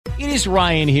It is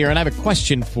Ryan here, and I have a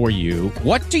question for you.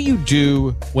 What do you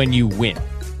do when you win?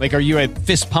 Like, are you a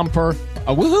fist pumper,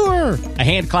 a woohooer, a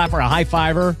hand clapper, a high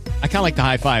fiver? I kind of like the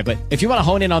high five, but if you want to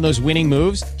hone in on those winning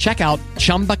moves, check out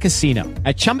Chumba Casino.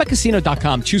 At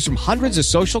ChumbaCasino.com, choose from hundreds of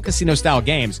social casino-style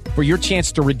games for your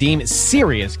chance to redeem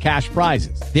serious cash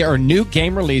prizes. There are new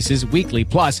game releases weekly,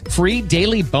 plus free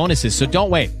daily bonuses. So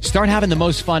don't wait. Start having the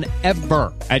most fun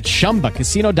ever at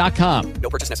ChumbaCasino.com.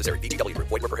 No purchase necessary. VGW Group.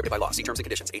 Void where prohibited by law. See terms and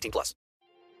conditions. 18 plus.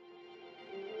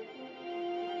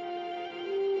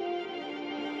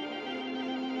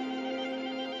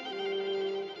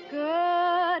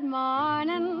 Good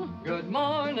morning. Good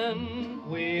morning.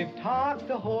 We've talked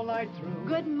the whole night through.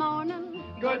 Good morning.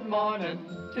 Good morning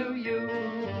to you.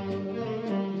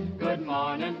 Good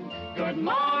morning. Good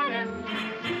morning.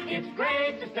 It's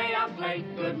great to stay up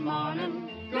late. Good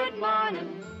morning. Good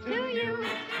morning to you.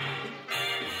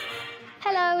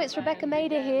 Hello, it's Rebecca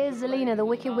Mader here, Zelina, the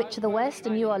Wicked Witch of the West,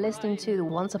 and you are listening to the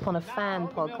Once Upon a Fan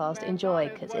podcast. Enjoy,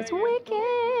 because it's wicked.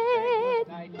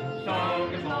 So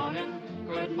good morning.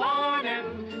 Good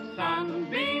morning.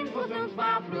 Sunbeams will soon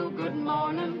smile through. Good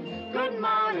morning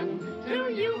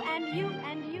to you and you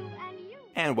and you and you.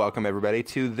 And welcome, everybody,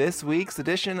 to this week's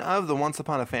edition of the Once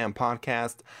Upon a Fan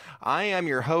podcast. I am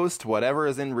your host, whatever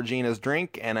is in Regina's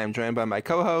drink, and I'm joined by my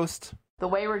co-host. The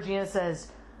way Regina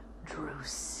says,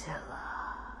 Drusilla.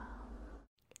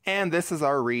 And this is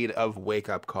our read of Wake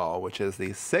Up Call, which is the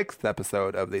 6th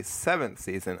episode of the 7th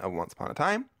season of Once Upon a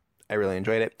Time. I really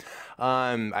enjoyed it.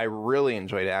 I really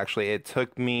enjoyed it, actually. It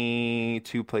took me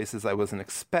to places I wasn't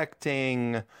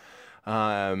expecting.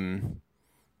 Yeah,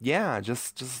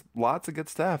 just lots of good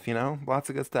stuff, you know? Lots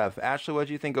of good stuff. Ashley, what did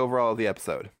you think overall of the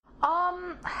episode?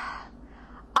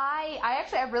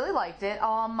 I really liked it.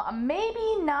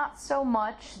 Maybe not so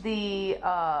much the,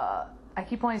 I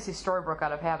keep wanting to say Storybrooke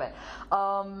out of habit.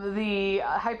 The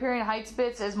Hyperion Heights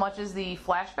bits as much as the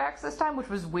flashbacks this time, which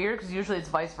was weird because usually it's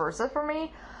vice versa for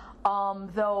me.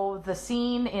 Though the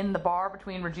scene in the bar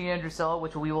between Regina and Drusilla,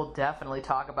 which we will definitely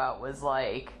talk about, was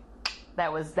like,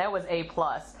 that was A+.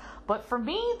 But for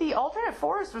me, the alternate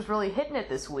forest was really hitting it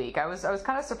this week. I was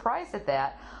kind of surprised at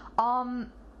that.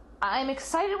 I'm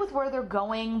excited with where they're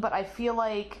going, but I feel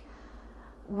like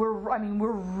we're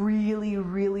really,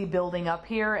 really building up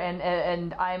here,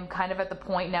 and I'm kind of at the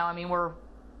point now. I mean, we're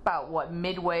about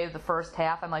midway of the first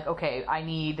half. I'm like, okay, I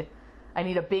need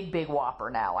a big whopper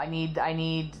now. I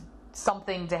need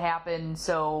something to happen,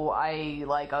 so I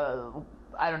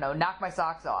don't know, knock my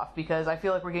socks off, because I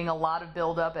feel like we're getting a lot of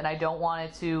build up, and I don't want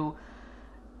it to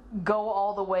go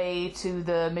all the way to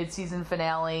the mid-season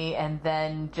finale and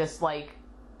then just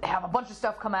have a bunch of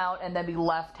stuff come out and then be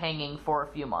left hanging for a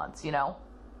few months, you know?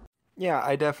 Yeah,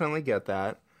 I definitely get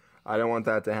that. I don't want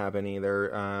that to happen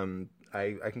either.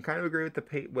 I can kind of agree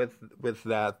with with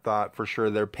that thought for sure.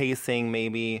 Their pacing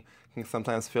maybe can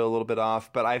sometimes feel a little bit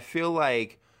off, but I feel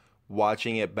like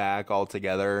watching it back all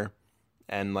together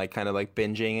and kind of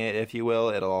binging it, if you will,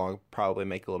 it'll probably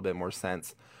make a little bit more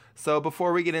sense. So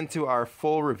before we get into our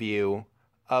full review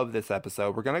of this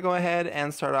episode, we're going to go ahead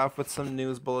and start off with some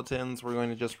news bulletins. We're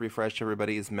going to just refresh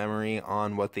everybody's memory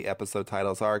on what the episode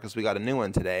titles are, because we got a new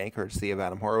one today, courtesy of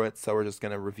Adam Horowitz. So we're just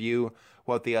going to review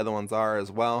what the other ones are as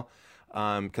well,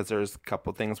 because there's a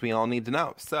couple things we all need to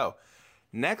know. So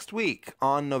next week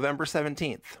on November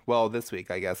 17th, well, this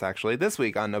week, I guess, actually, this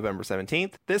week on November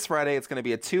 17th, this Friday, it's going to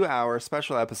be a 2-hour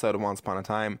special episode of Once Upon a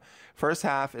Time. First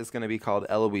half is going to be called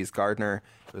Eloise Gardner.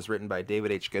 It was written by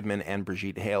David H. Goodman and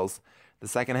Brigitte Hales. The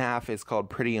second half is called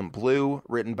Pretty in Blue,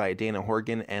 written by Dana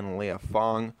Horgan and Leah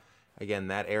Fong. Again,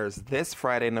 that airs this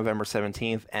Friday, November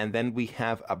 17th, and then we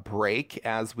have a break,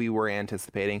 as we were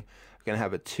anticipating. We're going to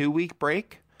have a 2-week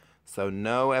break. So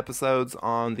no episodes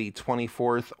on the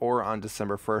 24th or on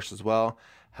December 1st as well.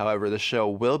 However, the show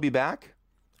will be back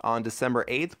on December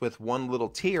 8th with One Little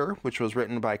Tear, which was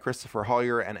written by Christopher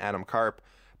Hollier and Adam Karp,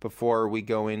 before we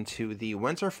go into the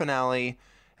winter finale,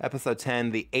 episode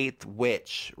 10, The Eighth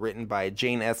Witch, written by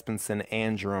Jane Espenson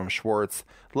and Jerome Schwartz.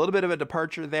 A little bit of a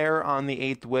departure there on The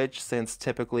Eighth Witch, since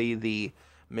typically the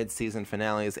mid-season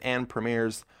finales and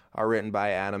premieres are written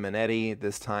by Adam and Eddie.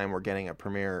 This time we're getting a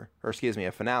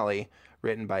finale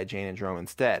written by Jane and Jerome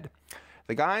instead.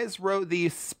 The guys wrote the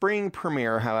spring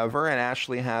premiere, however, and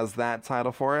Ashley has that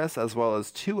title for us, as well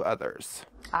as 2 others.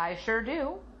 I sure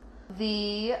do.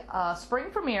 The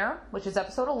spring premiere, which is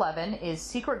episode 11, is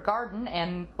Secret Garden,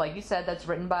 and like you said, that's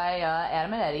written by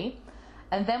Adam and Eddie.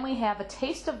 And then we have A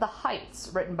Taste of the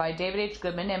Heights, written by David H.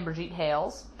 Goodman and Brigitte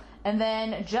Hales. And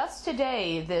then just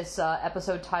today, this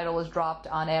episode title was dropped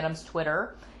on Adam's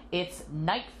Twitter. It's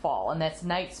Nightfall, and that's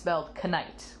night spelled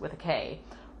Knight with a K,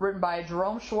 written by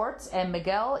Jerome Schwartz and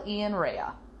Miguel Ian Rea.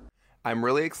 I'm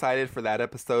really excited for that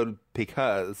episode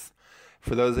because,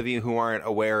 for those of you who aren't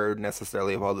aware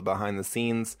necessarily of all the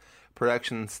behind-the-scenes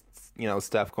production,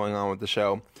 stuff going on with the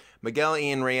show, Miguel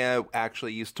Ian Rea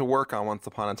actually used to work on Once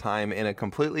Upon a Time in a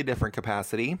completely different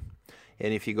capacity.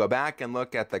 And if you go back and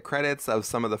look at the credits of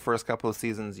some of the first couple of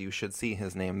seasons, you should see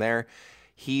his name there.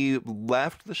 He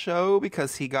left the show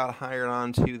because he got hired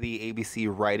on to the ABC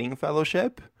Writing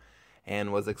Fellowship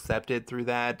and was accepted through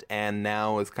that, and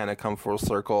now has kind of come full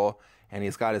circle, and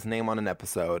he's got his name on an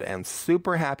episode, and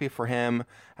super happy for him.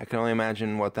 I can only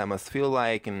imagine what that must feel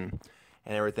like and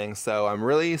everything. So I'm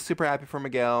really super happy for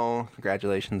Miguel.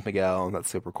 Congratulations, Miguel. That's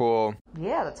super cool.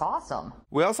 Yeah, that's awesome.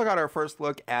 We also got our first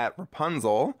look at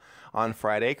Rapunzel on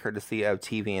Friday, courtesy of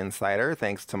TV Insider.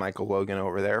 Thanks to Michael Logan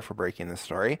over there for breaking the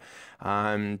story.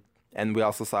 And we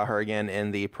also saw her again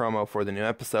in the promo for the new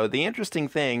episode. The interesting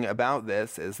thing about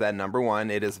this is that, number one,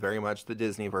 it is very much the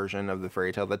Disney version of the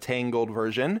fairy tale, the Tangled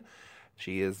version.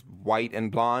 She is white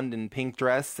and blonde in pink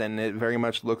dress, and it very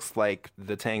much looks like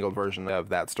the Tangled version of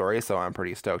that story, so I'm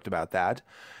pretty stoked about that.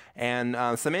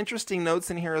 And some interesting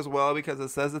notes in here as well, because it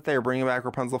says that they're bringing back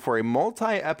Rapunzel for a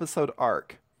multi-episode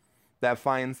arc that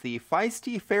finds the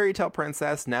feisty fairy tale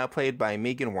princess, now played by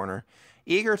Megan Warner,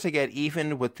 eager to get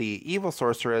even with the evil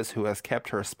sorceress who has kept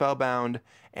her spellbound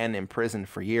and imprisoned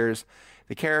for years.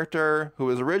 The character, who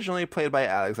was originally played by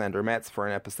Alexander Metz for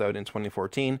an episode in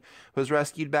 2014, was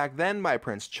rescued back then by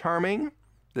Prince Charming.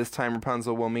 This time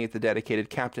Rapunzel will meet the dedicated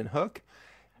Captain Hook.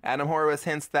 Adam Horowitz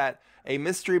hints that a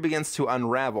mystery begins to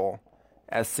unravel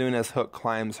as soon as Hook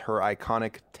climbs her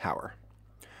iconic tower.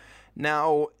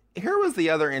 Now, here was the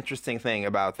other interesting thing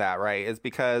about that, right? Is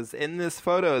because in this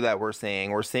photo that we're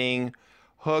seeing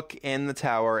Hook in the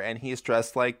tower, and he's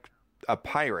dressed like a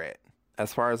pirate.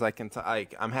 As far as I can tell,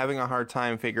 I'm having a hard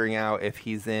time figuring out if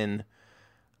he's in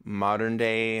modern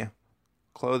day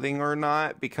clothing or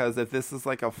not, because if this is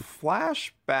like a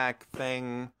flashback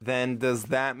thing, then does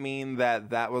that mean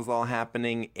that was all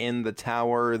happening in the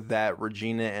tower that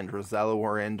Regina and Drizella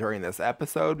were in during this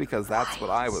episode? Because that's what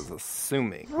I was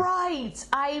assuming. Right.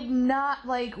 I'm not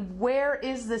where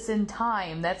is this in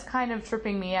time? That's kind of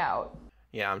tripping me out.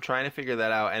 Yeah, I'm trying to figure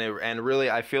that out, and really,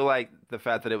 I feel like the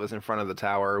fact that it was in front of the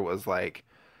tower was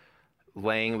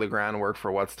laying the groundwork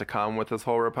for what's to come with this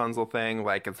whole Rapunzel thing.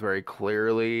 It's very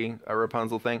clearly a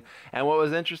Rapunzel thing. And what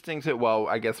was interesting too, well,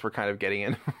 I guess we're kind of getting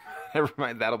in. Never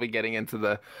mind, that'll be getting into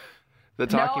the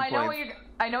talking points.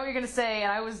 I know what you're gonna say,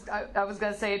 and I was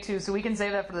gonna say it too, so we can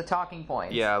save that for the talking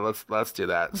points. Yeah, let's do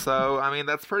that. So, I mean,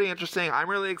 that's pretty interesting. I'm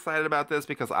really excited about this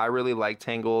because I really like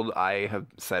Tangled. I have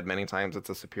said many times it's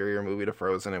a superior movie to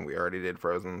Frozen, and we already did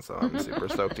Frozen, so I'm super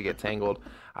stoked to get Tangled.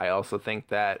 I also think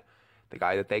that the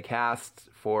guy that they cast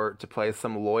to play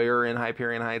some lawyer in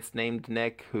Hyperion Heights named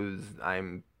Nick,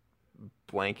 I'm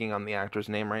blanking on the actor's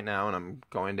name right now, and I'm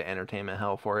going to entertainment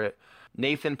hell for it.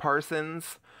 Nathan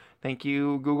Parsons. Thank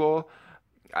you, Google.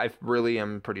 I really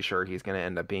am pretty sure he's going to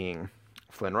end up being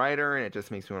Flynn Rider, and it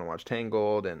just makes me want to watch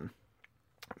Tangled and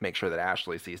make sure that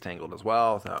Ashley sees Tangled as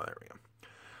well. So there we go.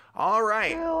 All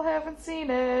right. Still haven't seen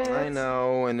it. I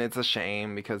know, and it's a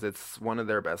shame because it's one of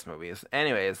their best movies.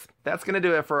 Anyways, that's going to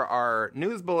do it for our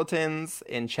news bulletins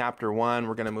in Chapter 1.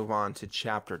 We're going to move on to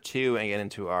Chapter 2 and get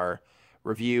into our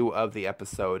review of the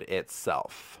episode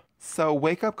itself. So,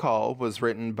 Wake Up Call was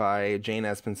written by Jane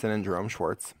Espenson and Jerome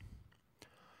Schwartz.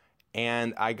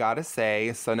 And I gotta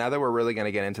say, so now that we're really going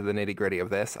to get into the nitty gritty of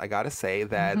this, I gotta say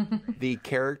that the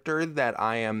character that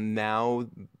I am now,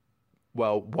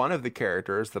 one of the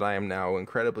characters that I am now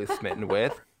incredibly smitten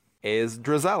with is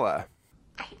Drizella.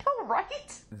 I know,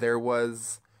 right? There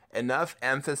was enough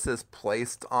emphasis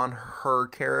placed on her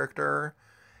character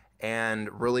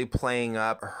and really playing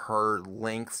up her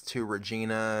links to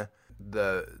Regina,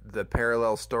 the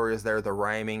parallel stories there, the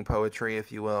rhyming poetry, if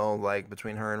you will,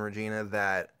 between her and Regina,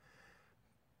 that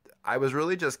I was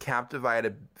really just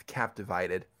captivated by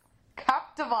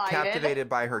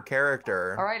her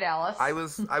character. All right, Alice.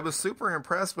 I was super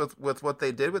impressed with what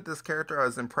they did with this character. I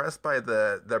was impressed by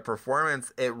the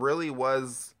performance. It really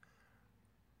was.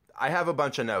 I have a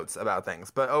bunch of notes about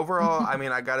things, but overall, I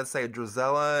mean, I gotta say,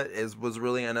 Drizella was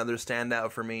really another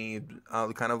standout for me.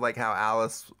 Kind of like how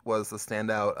Alice was the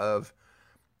standout of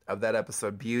that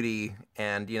episode, Beauty,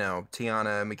 and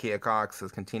Tiana Makia Cox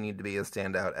has continued to be a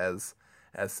standout as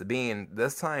Sabine.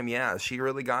 This time, yeah, she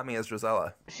really got me as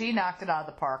Drizella. She knocked it out of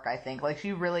the park, I think.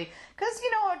 She really, because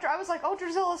I was like, oh,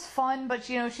 Drizella's fun, but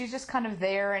she's just kind of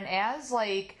there, and as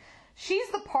she's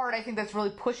the part I think that's really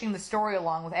pushing the story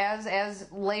along with as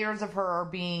layers of her are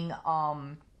being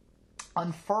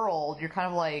unfurled. You're kind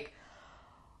of like,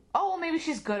 oh, well, maybe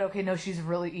she's good. Okay, no, she's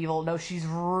really evil. No, she's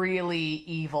really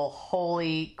evil.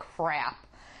 Holy crap.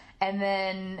 And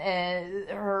then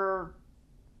her,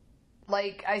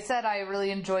 like I said, I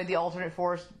really enjoyed the alternate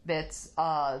force bits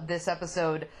this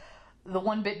episode. The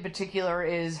one bit in particular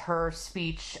is her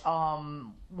speech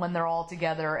when they're all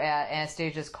together at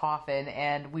Anastasia's coffin,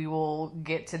 and we will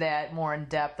get to that more in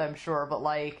depth, I'm sure, but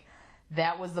like,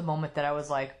 that was the moment that I was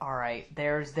like, all right,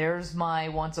 there's my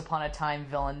Once Upon a Time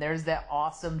villain. There's that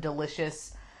awesome,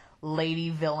 delicious lady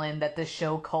villain that the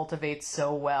show cultivates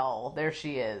so well. There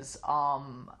she is.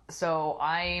 So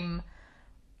I'm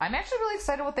actually really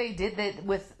excited what they did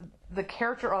with the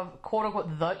character of quote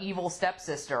unquote the evil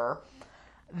stepsister.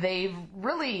 They've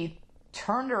really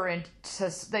turned her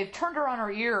on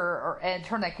her ear, and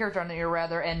turned that character on her ear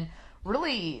rather, and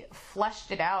really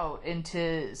fleshed it out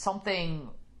into something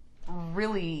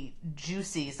really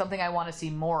juicy, something I want to see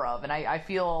more of. And I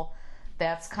feel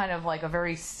that's kind of like a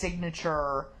very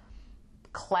signature,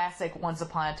 classic Once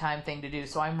Upon a Time thing to do.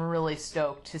 So I'm really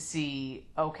stoked to see,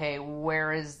 okay,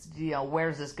 where's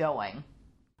this going?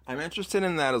 I'm interested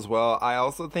in that as well. I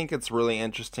also think it's really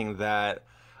interesting that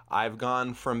I've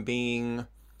gone from being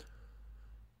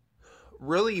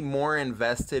really more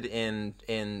invested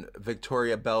in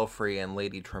Victoria Belfry and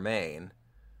Lady Tremaine,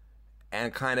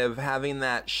 and kind of having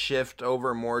that shift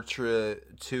over more to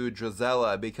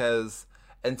Drizella, because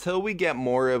until we get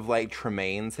more of like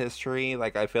Tremaine's history,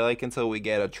 like I feel like until we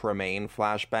get a Tremaine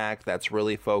flashback that's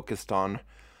really focused on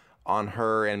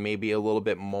her and maybe a little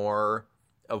bit more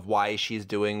of why she's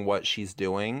doing what she's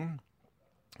doing,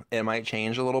 it might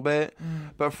change a little bit.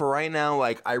 But for right now,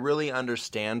 like, I really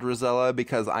understand Drizella,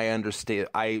 because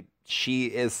she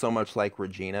is so much like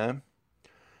Regina.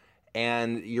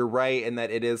 And you're right in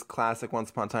that it is classic Once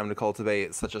Upon a Time to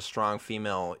cultivate such a strong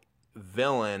female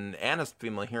villain and a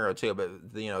female hero too.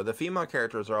 But the female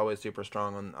characters are always super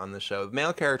strong on the show.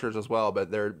 Male characters as well, but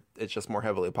it's just more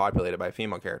heavily populated by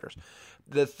female characters.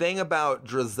 The thing about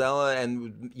Drizella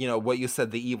and what you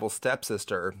said, the evil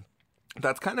stepsister,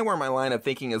 that's kind of where my line of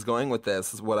thinking is going with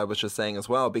this, is what I was just saying as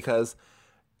well, because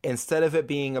instead of it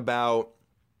being about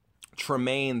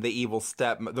Tremaine,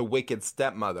 the wicked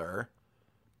stepmother,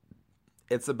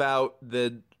 it's about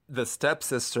the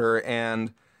stepsister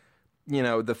and,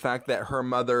 the fact that her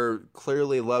mother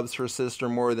clearly loves her sister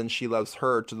more than she loves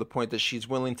her, to the point that she's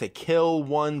willing to kill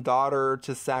one daughter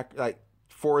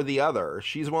for the other.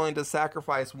 She's willing to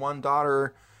sacrifice one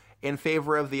daughter in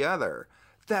favor of the other.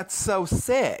 That's so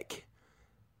sick.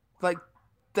 Like,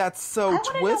 that's so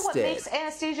twisted. I want to know what makes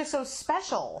Anastasia so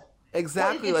special.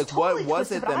 Exactly. Well, like, what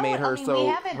was it that made her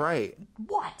so right?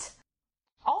 What?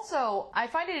 Also, I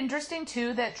find it interesting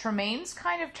too that Tremaine's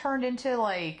kind of turned into,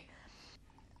 like,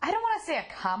 I don't want to say a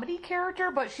comedy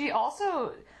character, but she came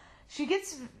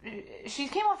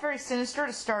off very sinister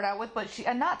to start out with, but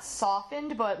and not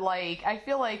softened, but like, I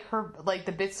feel like her, like,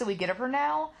 the bits that we get of her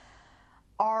now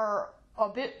are a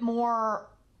bit more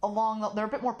they're a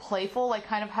bit more playful, like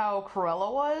kind of how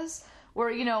Cruella was,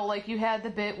 where, like, you had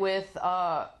the bit with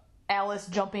Alice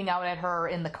jumping out at her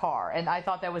in the car, and I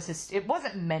thought that was it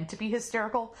wasn't meant to be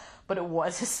hysterical, but it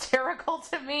was hysterical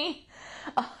to me.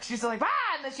 She's like,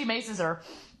 ah, and then she maces her.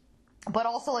 But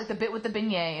also, like, the bit with the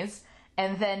beignets,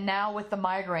 and then now with the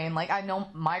migraine, like, I know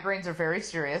migraines are very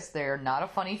serious, they're not a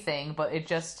funny thing, but it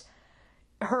just,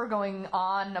 her going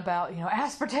on about,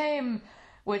 aspartame,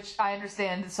 which I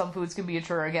understand some foods can be a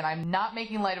trigger. Again, I'm not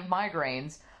making light of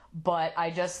migraines, but I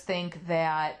just think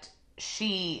that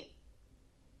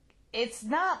it's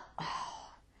not,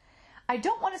 I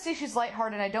don't want to say she's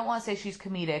lighthearted, I don't want to say she's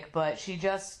comedic, but she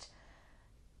just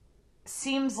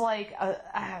seems like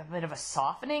a bit of a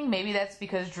softening. Maybe that's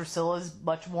because Drusilla's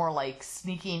much more, like,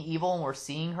 sneaky and evil, and we're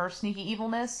seeing her sneaky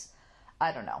evilness.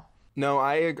 I don't know. No,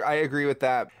 I agree with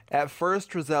that. At first,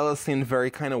 Drizella seemed very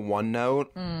kind of one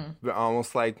note,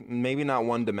 almost like maybe not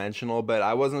one-dimensional, but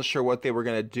I wasn't sure what they were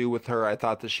going to do with her. I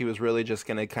thought that she was really just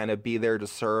going to kind of be there to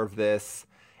serve this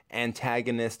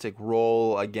antagonistic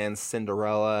role against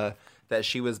Cinderella, that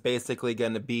she was basically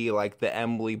going to be like the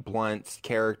Emily Blunt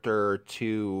character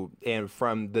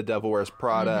from The Devil Wears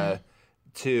Prada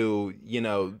to,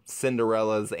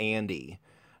 Cinderella's Andy.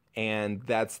 And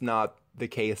that's not the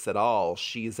case at all.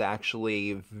 She's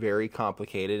actually very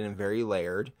complicated and very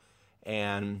layered,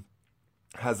 and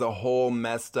has a whole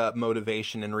messed up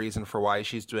motivation and reason for why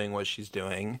she's doing what she's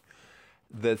doing.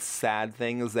 The sad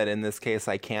thing is that in this case,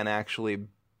 I can't actually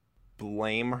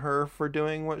blame her for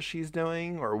doing what she's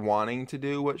doing or wanting to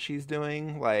do what she's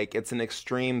doing. Like, it's an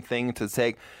extreme thing to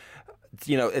take.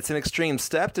 It's an extreme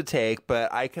step to take,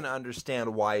 but I can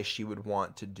understand why she would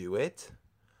want to do it.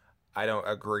 I don't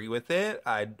agree with it.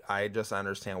 I just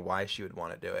understand why she would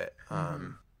want to do it.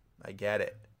 I get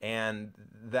it. And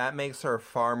that makes her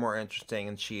far more interesting,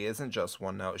 and she isn't just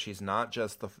one note. She's not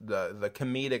just the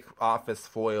comedic office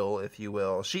foil, if you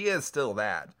will. She is still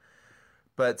that.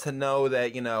 But to know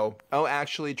that, oh,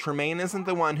 actually, Tremaine isn't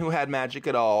the one who had magic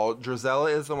at all.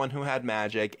 Drizella is the one who had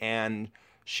magic, and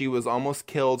she was almost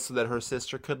killed so that her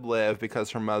sister could live because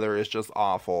her mother is just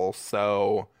awful.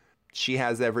 So she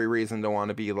has every reason to want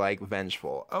to be,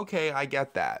 vengeful. Okay, I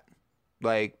get that.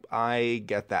 I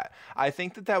get that. I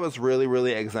think that was really,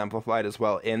 really exemplified as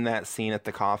well in that scene at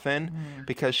the coffin,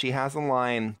 because she has a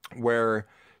line where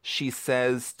she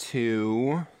says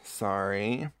to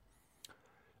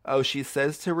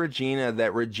Regina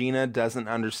that Regina doesn't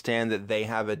understand that they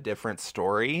have a different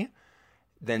story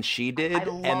than she did. I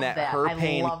love and that her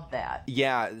pain, I love that.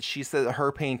 Yeah, she said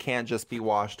her pain can't just be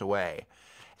washed away.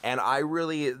 And I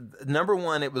really, number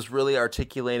one, it was really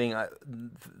articulating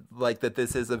that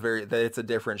this is that it's a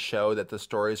different show, that the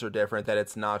stories are different, that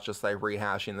it's not just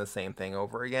rehashing the same thing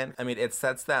over again. I mean, it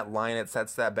sets that line, it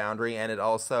sets that boundary, and it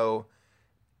also,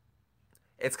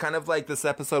 it's kind of like this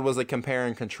episode was a compare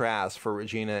and contrast for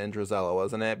Regina and Drizella,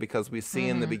 wasn't it? Because we see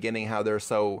in the beginning how they're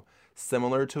so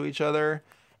similar to each other,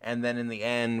 and then in the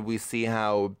end we see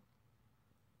how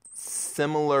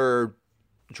similar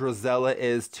Drizella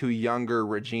is to younger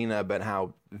Regina, but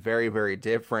how very, very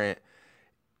different.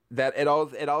 That it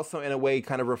also in a way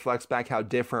kind of reflects back how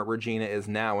different Regina is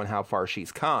now and how far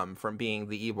she's come from being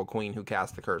the evil queen who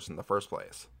cast the curse in the first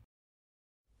place.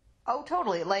 Oh,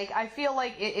 totally. I feel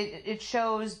like it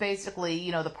shows basically,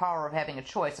 the power of having a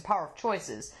choice, the power of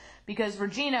choices. Because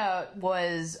Regina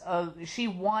she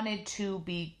wanted to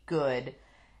be good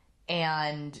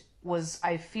and was,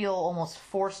 I feel, almost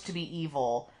forced to be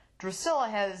evil.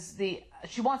 Drusilla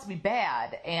she wants to be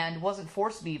bad and wasn't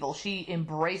forced to be evil. She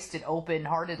embraced it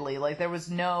open-heartedly. There was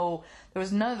none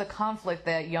of the conflict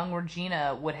that young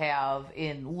Regina would have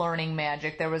in learning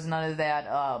magic. There was none of that,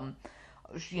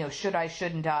 should I,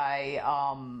 shouldn't I,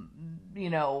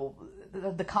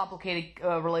 the complicated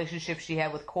relationship she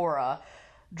had with Cora.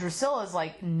 Drusilla's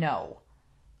no.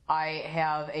 I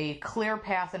have a clear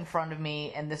path in front of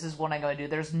me, and this is what I'm going to do.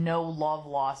 There's no love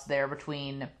lost there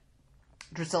between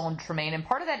Drusilla and Tremaine, and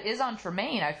part of that is on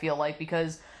Tremaine, I feel like,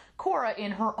 because Cora,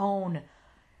 in her own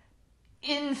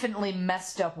infinitely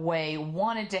messed up way,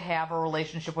 wanted to have a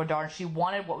relationship with her daughter. She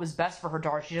wanted what was best for her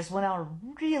daughter. She just went out a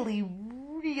really,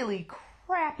 really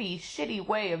crappy, shitty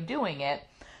way of doing it.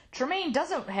 Tremaine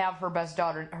doesn't have her best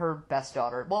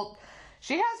daughter. Well,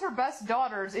 she has her best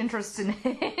daughter's interests in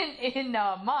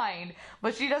mind,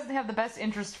 but she doesn't have the best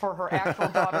interest for her actual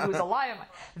daughter who's alive.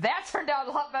 That turned out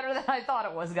a lot better than I thought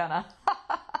it was gonna.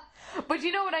 But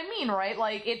you know what I mean, right?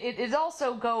 It's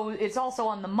also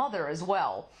on the mother as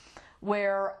well,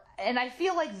 and I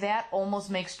feel like that almost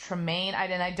makes Tremaine,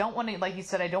 and I don't want to, like you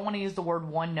said, I don't want to use the word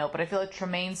one note, but I feel like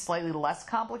Tremaine's slightly less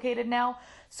complicated now.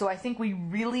 So I think we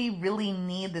really, really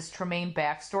need this Tremaine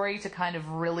backstory to kind of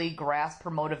really grasp her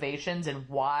motivations and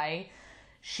why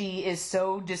she is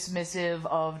so dismissive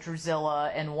of Drusilla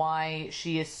and why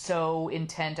she is so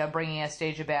intent on bringing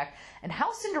Anastasia back, and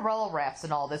how Cinderella wraps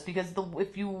in all this. Because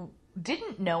if you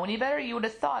didn't know any better, you would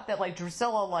have thought that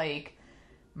Drusilla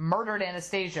murdered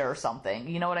Anastasia or something.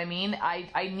 You know what I mean?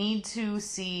 I need to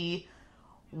see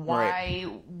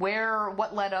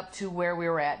what led up to where we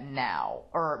were at now,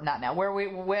 or not now,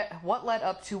 what led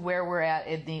up to where we're at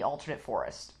in the alternate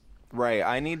forest. Right,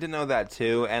 I need to know that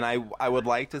too, and I would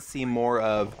like to see more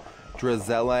of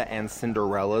Drizella and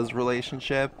Cinderella's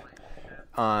relationship.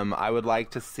 I would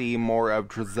like to see more of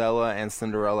Drizella and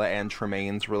Cinderella and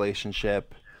Tremaine's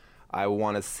relationship. I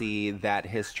want to see that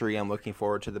history. I'm looking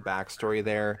forward to the backstory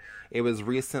there. It was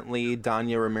recently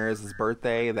Danya Ramirez's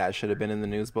birthday. That should have been in the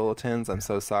news bulletins. I'm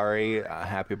so sorry.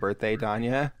 Happy birthday,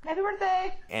 Danya. Happy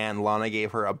birthday. And Lana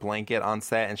gave her a blanket on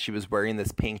set, and she was wearing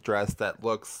this pink dress that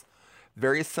looks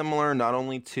very similar not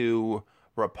only to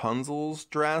Rapunzel's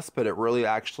dress, but it really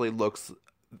actually looks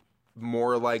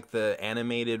more like the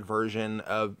animated version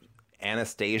of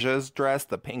Anastasia's dress,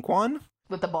 the pink one.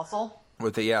 With the bustle?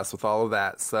 With all of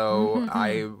that. So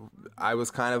I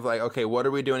was kind of like, okay, what are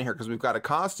we doing here? Because we've got a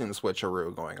costume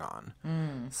switcheroo going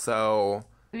on. So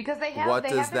because what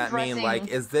does that mean?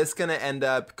 Is this going to end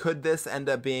up? Could this end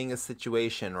up being a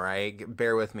situation? Right?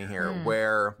 Bear with me here,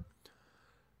 where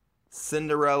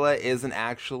Cinderella isn't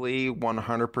actually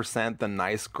 100% the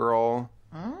nice girl,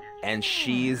 and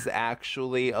she's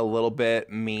actually a little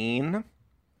bit mean.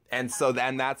 And so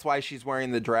that's why she's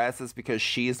wearing the dress, is because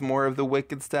she's more of the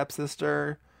wicked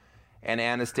stepsister, and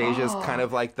Anastasia's kind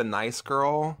of like the nice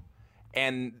girl.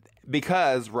 And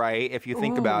because, right, if you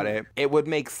think about it, it would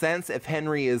make sense if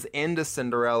Henry is into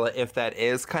Cinderella, if that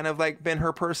is kind of like been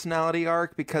her personality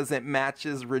arc, because it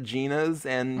matches Regina's,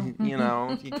 and, you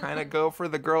know, you kind of go for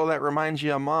the girl that reminds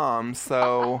you of mom.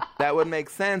 So that would make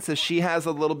sense if she has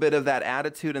a little bit of that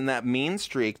attitude and that mean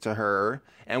streak to her,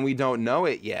 and we don't know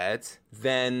it yet,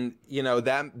 then, you know,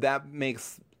 that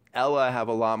makes Ella have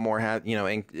a lot more,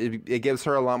 it gives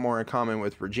her a lot more in common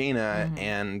with Regina,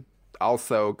 and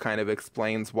also kind of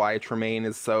explains why Tremaine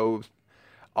is so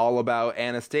all about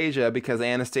Anastasia, because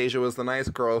Anastasia was the nice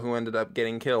girl who ended up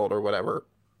getting killed or whatever.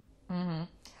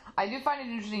 I do find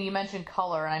it interesting you mentioned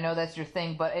color, and I know that's your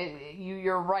thing, but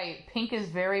you're right. Pink is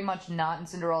very much not in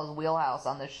Cinderella's wheelhouse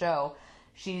on this show.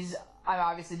 She's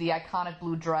obviously the iconic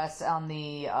blue dress on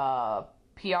the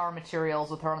PR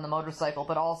materials with her on the motorcycle,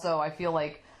 but also I feel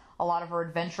like a lot of her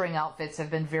adventuring outfits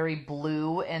have been very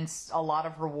blue, and a lot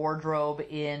of her wardrobe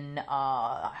in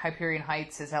Hyperion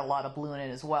Heights has had a lot of blue in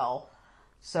it as well.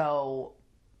 So,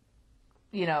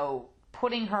 you know,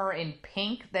 putting her in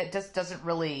pink, that just doesn't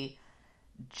really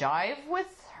jive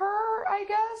with her, I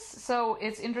guess. So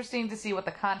it's interesting to see what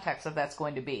the context of that's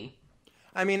going to be.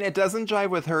 I mean, it doesn't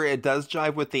jive with her. It does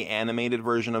jive with the animated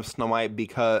version of Snow White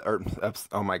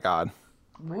oh my God.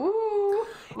 Woo!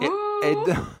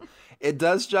 It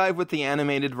does jive with the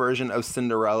animated version of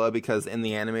Cinderella, because in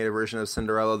the animated version of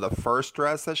Cinderella, the first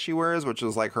dress that she wears, which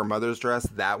was like her mother's dress,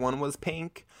 that one was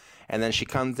pink. And then she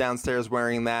comes downstairs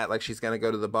wearing that, like she's going to go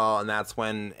to the ball, and that's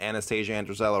when Anastasia and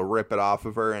Drizella rip it off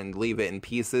of her and leave it in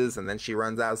pieces, and then she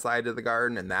runs outside to the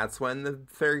garden, and that's when the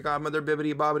fairy godmother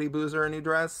Bibbidi Bobbidi boos her a new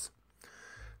dress.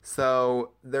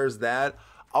 So there's that.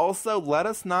 Also, let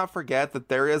us not forget that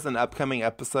there is an upcoming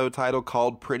episode title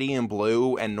called Pretty in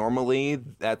Blue, and normally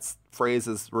that phrase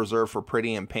is reserved for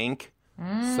Pretty in Pink.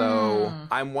 So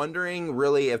I'm wondering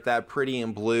really if that Pretty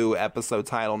in Blue episode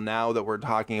title, now that we're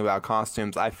talking about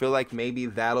costumes, I feel like maybe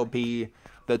that'll be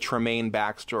the Tremaine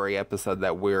backstory episode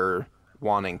that we're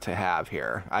wanting to have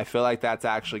here. I feel like that's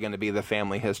actually going to be the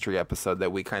family history episode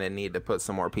that we kind of need to put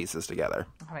some more pieces together.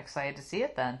 I'm excited to see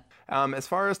it then. As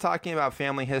far as talking about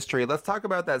family history, let's talk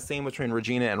about that scene between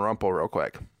Regina and Rumpel real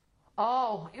quick.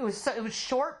 Oh, it was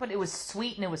short, but it was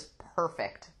sweet and it was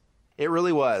perfect. It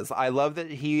really was. I love that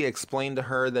he explained to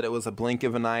her that it was a blink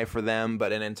of an eye for them,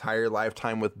 but an entire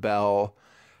lifetime with Belle.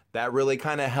 That really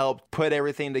kind of helped put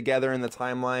everything together in the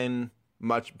timeline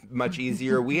much, much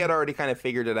easier. We had already kind of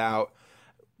figured it out,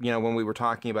 you know, when we were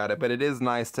talking about it, but it is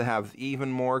nice to have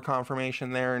even more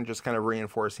confirmation there and just kind of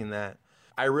reinforcing that.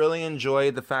 I really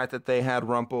enjoyed the fact that they had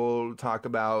Rumpel talk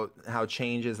about how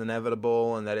change is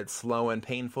inevitable and that it's slow and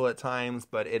painful at times,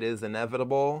 but it is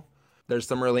inevitable. There's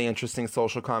some really interesting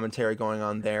social commentary going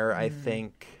on there, I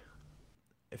think,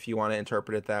 if you want to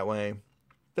interpret it that way.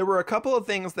 There were a couple of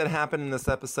things that happened in this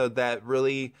episode that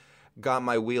really got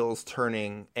my wheels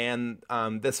turning, and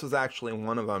this was actually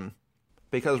one of them.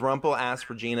 Because Rumpel asked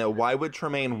Regina, why would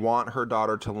Tremaine want her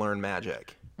daughter to learn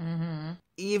magic?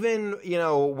 Even, you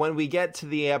know, when we get to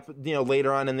the,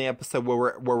 later on in the episode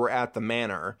where we're at the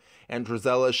manor, and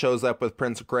Drizella shows up with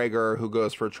Prince Gregor, who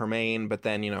goes for Tremaine, but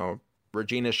then, you know,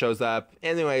 Regina shows up.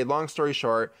 Anyway, long story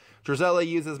short, Drizella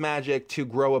uses magic to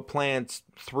grow a plant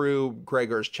through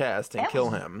Gregor's chest and kill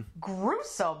him.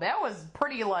 Gruesome. That was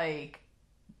pretty,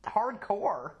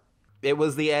 hardcore. It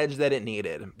was the edge that it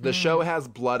needed. The show has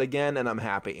blood again, and I'm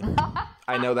happy.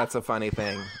 I know that's a funny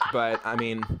thing, but, I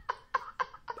mean,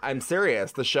 I'm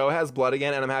serious. The show has blood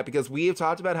again, and I'm happy because we've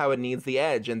talked about how it needs the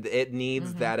edge, and it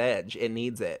needs that edge. It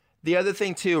needs it. The other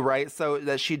thing, too, right, so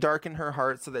that she darkened her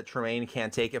heart so that Tremaine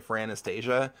can't take it for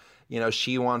Anastasia. You know,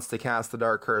 she wants to cast the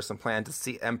dark curse and plant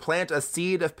a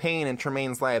seed of pain in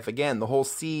Tremaine's life. Again, the whole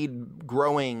seed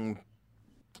growing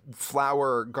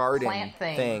flower garden plant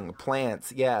thing.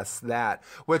 Plants, yes, that.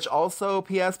 Which also,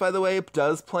 P.S., by the way,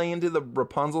 does play into the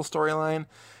Rapunzel storyline.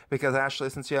 Because, Ashley,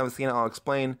 since you haven't seen it, I'll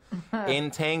explain. In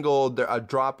Tangled, a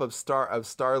drop of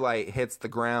starlight hits the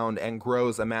ground and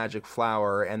grows a magic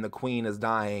flower, and the queen is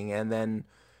dying. And then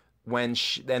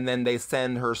then they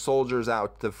send her soldiers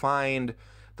out to find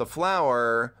the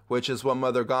flower, which is what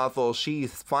Mother Gothel, she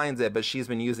finds it, but she's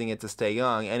been using it to stay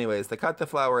young. Anyways, they cut the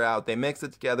flower out, they mix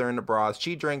it together in a broth.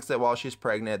 She drinks it while she's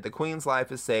pregnant. The queen's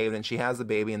life is saved, and she has a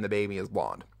baby, and the baby is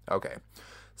blonde. Okay.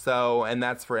 So, and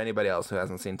that's for anybody else who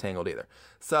hasn't seen Tangled either.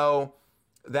 So,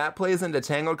 that plays into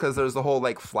Tangled because there's the whole,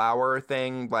 flower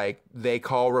thing. They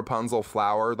call Rapunzel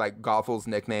Flower. Gothel's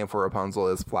nickname for Rapunzel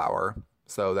is Flower.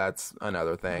 So, that's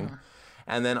another thing.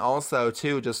 And then also,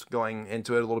 too, just going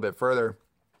into it a little bit further,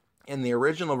 in the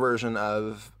original version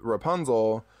of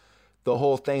Rapunzel, the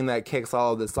whole thing that kicks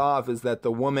all of this off is that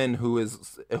the woman who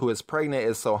is pregnant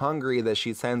is so hungry that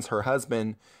she sends her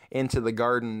husband into the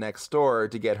garden next door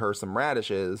to get her some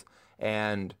radishes,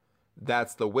 and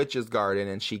that's the witch's garden,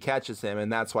 and she catches him,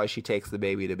 and that's why she takes the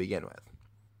baby to begin with.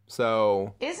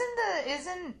 So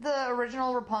isn't the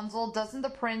original Rapunzel, doesn't the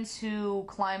prince who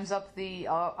climbs up the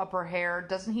upper hair,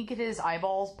 doesn't he get his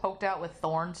eyeballs poked out with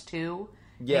thorns too?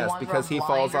 Yes, because he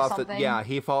falls off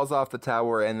he falls off the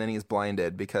tower and then he's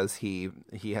blinded because he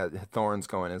had thorns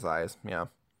go in his eyes. Yeah.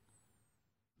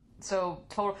 So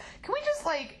total. Can we just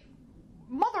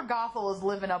Mother Gothel is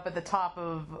living up at the top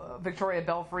of Victoria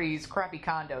Belfry's crappy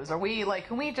condos. Are we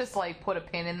can we just put a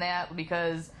pin in that,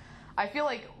 because I feel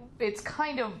like it's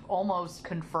kind of almost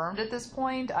confirmed at this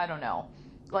point. I don't know.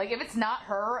 If it's not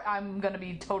her, I'm going to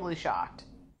be totally shocked.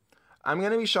 I'm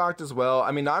going to be shocked as well.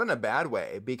 I mean, not in a bad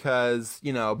way, because,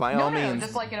 by all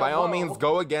means,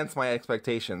 go against my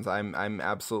expectations.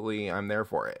 I'm there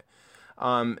for it.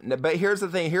 But here's the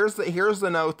thing. Here's the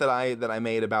note that I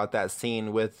made about that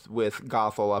scene with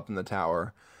Gothel up in the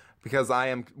tower, because I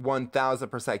am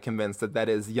 1,000% convinced that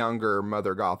is younger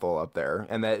Mother Gothel up there,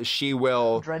 and that she's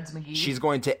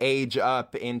going to age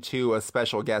up into a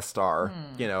special guest star,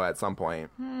 at some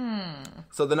point.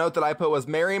 So the note that I put was,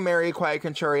 Mary, Mary, quiet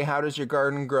contrary, how does your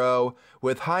garden grow?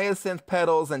 With hyacinth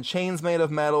petals and chains made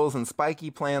of metals and spiky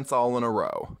plants all in a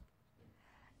row.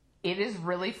 It is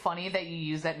really funny that you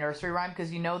use that nursery rhyme,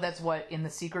 because that's what in the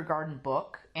Secret Garden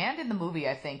book and in the movie,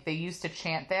 I think, they used to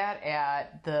chant that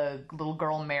at the little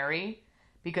girl Mary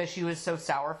because she was so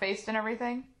sour-faced and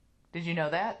everything. Did you know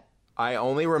that? I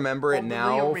only remember it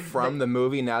now from the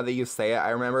movie. Now that you say it, I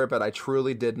remember it, but I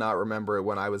truly did not remember it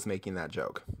when I was making that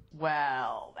joke.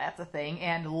 Well, that's a thing.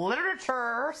 And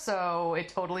literature, so it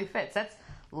totally fits. That's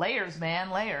layers,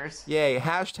 man, layers. Yay,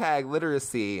 hashtag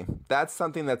literacy. That's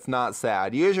something that's not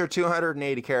sad. Use your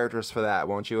 280 characters for that,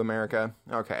 won't you, America?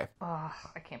 Okay. I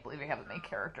can't believe we have that many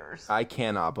characters. I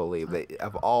cannot believe that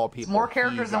of all people. It's more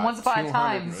characters than Once Upon a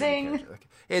Time. Zing.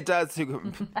 It does,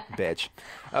 bitch.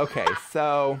 Okay,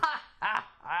 so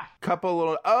couple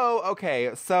little. Oh,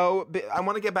 okay. So I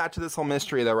want to get back to this whole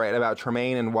mystery, though, right? About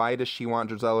Tremaine and why does she want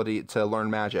Drizella to learn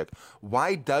magic?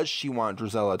 Why does she want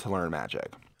Drizella to learn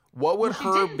magic? What would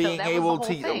her being able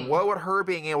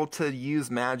to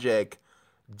use magic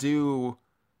do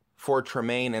for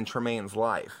Tremaine and Tremaine's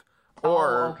life?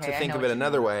 Or to think of it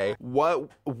another way, what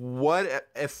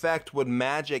effect would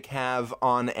magic have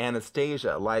on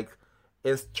Anastasia?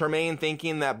 Is Tremaine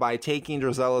thinking that by taking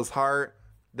Drizella's heart,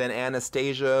 then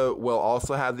Anastasia will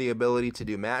also have the ability to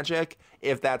do magic?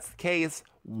 If that's the case,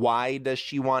 why does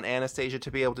she want Anastasia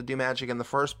to be able to do magic in the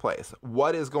first place?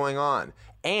 What is going on?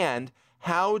 And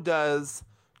how does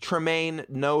Tremaine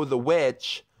know the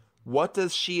witch? What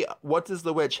does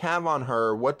the witch have on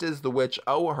her? What does the witch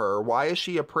owe her? Why is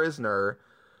she a prisoner?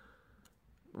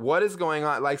 What is going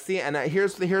on? And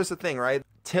here's the thing, right?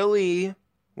 Tilly,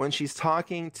 when she's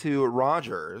talking to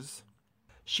Rogers,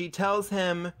 she tells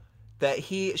him that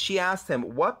she asked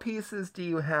him, what pieces do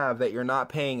you have that you're not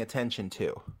paying attention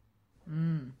to?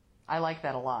 I like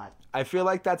that a lot. I feel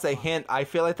like that's a hint. I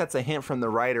feel like that's a hint from the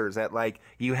writers that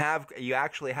you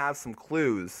actually have some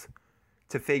clues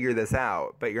to figure this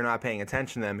out, but you're not paying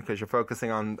attention to them because you're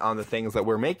focusing on the things that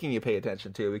we're making you pay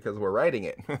attention to because we're writing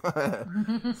it.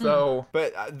 So,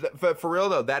 but for real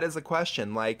though, that is a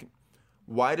question.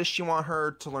 Why does she want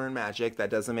her to learn magic? That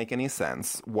doesn't make any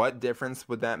sense. What difference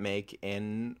would that make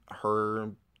in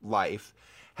her life?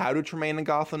 How do Tremaine and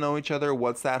Gothel know each other?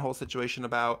 What's that whole situation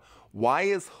about? Why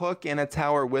is Hook in a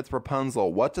tower with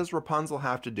Rapunzel? What does Rapunzel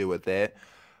have to do with it?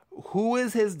 Who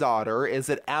is his daughter? Is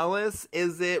it Alice?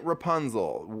 Is it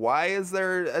Rapunzel? Why is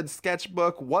there a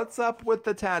sketchbook? What's up with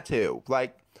the tattoo?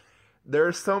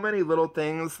 There's so many little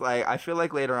things. I feel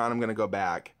like later on I'm going to go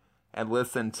back and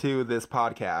listen to this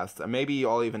podcast. And maybe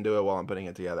I'll even do it while I'm putting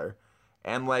it together.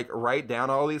 And write down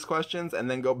all these questions and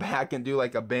then go back and do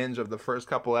a binge of the first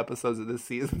couple episodes of this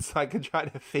season so I can try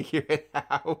to figure it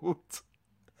out.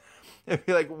 And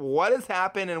be what has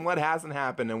happened and what hasn't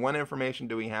happened and what information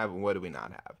do we have and what do we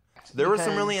not have? There were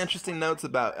some really interesting notes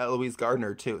about Eloise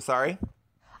Gardner too. Sorry?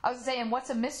 I was saying, what's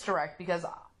a misdirect? Because,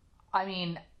 I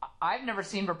mean, I've never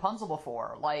seen Rapunzel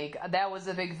before. That was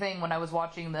a big thing when I was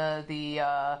watching the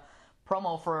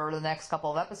promo for the next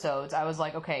couple of episodes. I was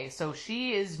like, okay, so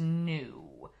she is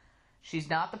new. She's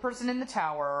not the person in the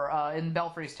tower, in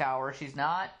Belfry's tower. She's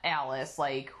not Alice.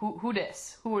 Who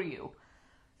dis? Who are you?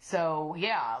 So,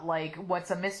 yeah, what's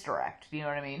a misdirect? Do you know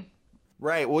what I mean?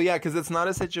 Right. Well, yeah, because it's not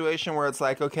a situation where it's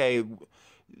okay,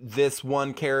 this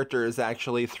one character is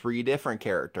actually three different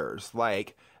characters.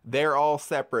 They're all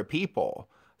separate people.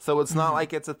 So it's not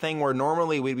like it's a thing where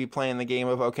normally we'd be playing the game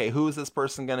of, okay, who's this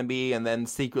person going to be? And then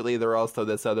secretly they're also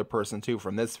this other person too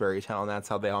from this fairy tale, and that's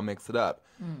how they all mix it up.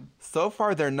 So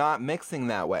far, they're not mixing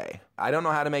that way. I don't know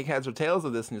how to make heads or tails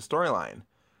of this new storyline.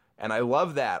 And I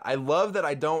love that. I love that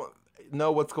I don't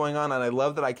know what's going on, and I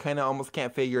love that I kind of almost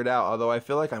can't figure it out, although I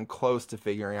feel like I'm close to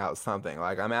figuring out something.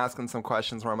 Like, I'm asking some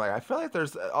questions where I'm like, I feel like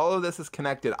there's all of this is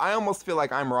connected. I almost feel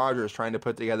like I'm Rogers trying to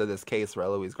put together this case for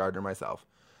Eloise Gardner myself.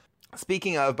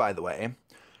 Speaking of, by the way,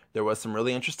 there was some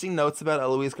really interesting notes about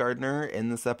Eloise Gardner in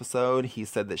this episode. He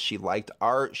said that she liked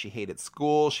art, she hated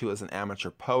school, she was an amateur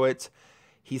poet.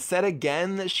 He said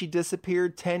again that she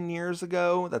disappeared 10 years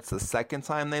ago. That's the second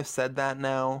time they've said that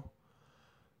now.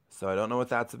 So I don't know what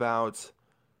that's about.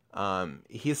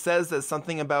 He says that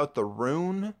something about the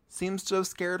rune seems to have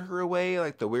scared her away,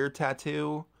 like the weird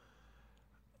tattoo.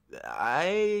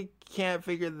 I can't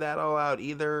figure that all out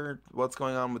either. What's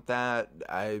going on with that?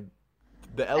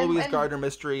 The Eloise Gardner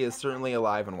mystery is certainly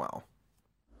alive and well.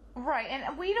 Right,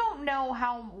 and we don't know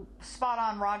how spot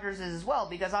on Rogers is as well,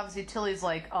 because obviously Tilly's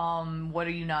like, what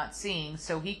are you not seeing?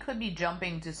 So he could be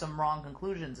jumping to some wrong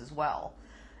conclusions as well.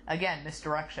 Again,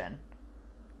 misdirection.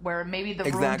 Where maybe the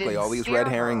room didn't all these scare red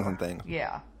herrings her. and things.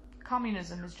 Yeah.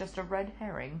 Communism is just a red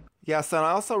herring. Yeah, so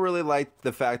I also really like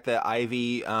the fact that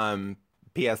Ivy,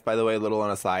 P.S., by the way, a little on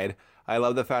a side, I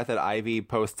love the fact that Ivy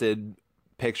posted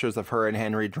pictures of her and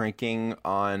Henry drinking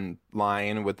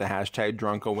online with the hashtag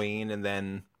Drunkoween, and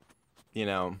then, you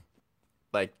know,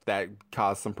 like, that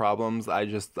caused some problems. I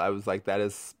was like, that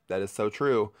is so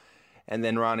true. And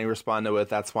then Ronnie responded with,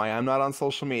 that's why I'm not on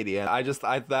social media. I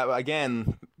thought,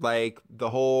 again, like, the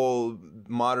whole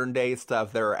modern day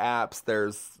stuff, there are apps,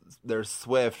 there's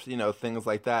Swift, you know, things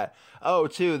like that. Oh,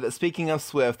 too, speaking of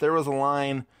Swift, there was a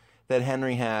line that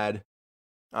Henry had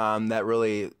that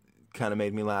really kind of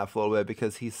made me laugh a little bit,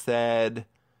 because he said,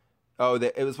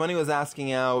 it was when he was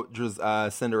asking out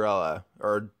Cinderella,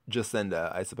 or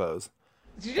Jacinda, I suppose.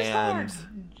 Did you just call her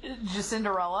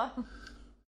Jacinderella?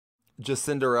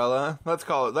 Jacinderella? Let's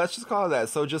just call it that.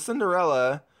 So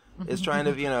Jacinderella is trying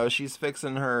to, you know, she's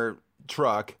fixing her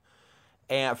truck.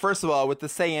 And first of all, with the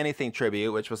Say Anything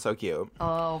tribute, which was so cute.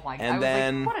 Oh my god. And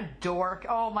then, like, what a dork.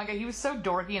 Oh my god, he was so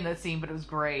dorky in that scene, but it was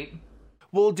great.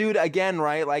 Well, dude, again,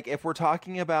 right? Like, if we're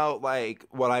talking about, like,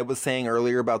 what I was saying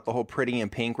earlier about the whole Pretty in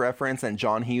Pink reference and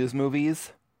John Hughes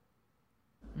movies,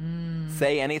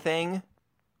 Say Anything,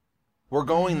 we're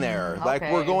going there. Okay. Like,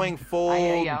 we're going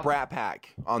full Brat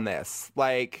Pack on this.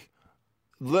 Like,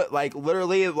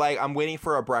 literally, like, I'm waiting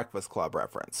for a Breakfast Club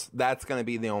reference. That's going to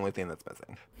be the only thing that's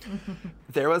missing.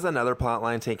 There was another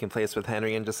plotline taking place with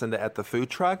Henry and Jacinda at the food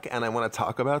truck, and I want to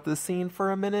talk about this scene for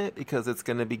a minute, because it's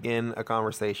going to begin a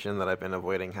conversation that I've been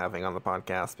avoiding having on the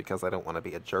podcast because I don't want to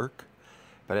be a jerk.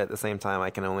 But at the same time,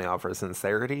 I can only offer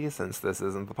sincerity, since this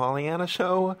isn't the Pollyanna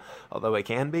show, although it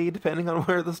can be, depending on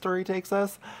where the story takes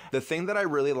us. The thing that I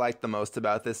really liked the most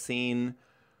about this scene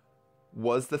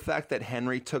was the fact that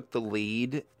Henry took the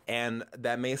lead, and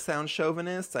that may sound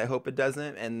chauvinist, I hope it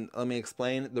doesn't, and let me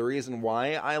explain. The reason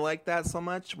why I like that so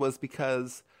much was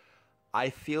because I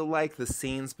feel like the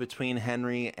scenes between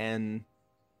Henry and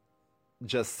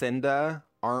Jacinda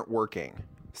aren't working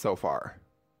so far.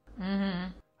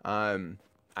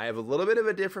 I have a little bit of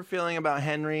a different feeling about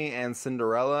Henry and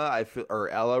Cinderella,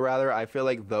 Ella rather. I feel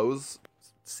like those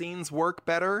scenes work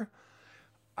better.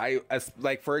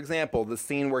 Like, for example, the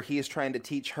scene where he's trying to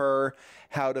teach her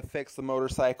how to fix the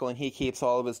motorcycle and he keeps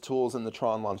all of his tools in the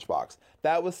Tron lunchbox.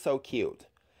 That was so cute.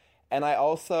 And I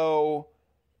also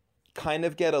kind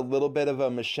of get a little bit of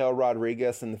a Michelle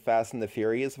Rodriguez in the Fast and the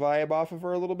Furious vibe off of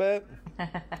her a little bit.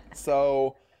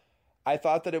 So I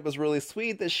thought that it was really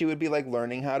sweet that she would be, like,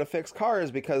 learning how to fix cars,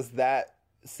 because that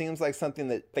seems like something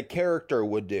that the character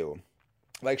would do.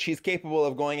 Like, she's capable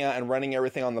of going out and running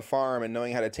everything on the farm and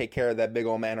knowing how to take care of that big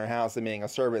old manor house and being a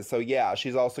servant. So, yeah,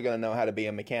 she's also going to know how to be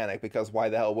a mechanic, because why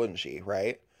the hell wouldn't she,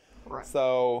 right? Right.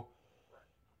 So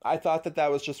I thought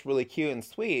that was just really cute and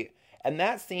sweet. And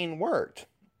that scene worked.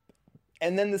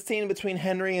 And then the scene between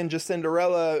Henry and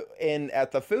Jacinderella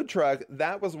at the food truck,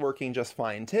 that was working just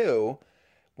fine, too.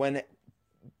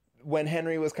 When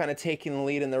Henry was kind of taking the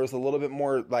lead and there was a little bit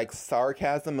more, like,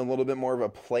 sarcasm, a little bit more of a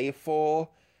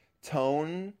playful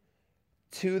tone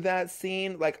to that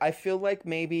scene. Like, I feel like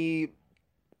maybe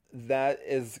that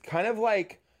is kind of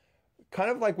like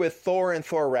with Thor and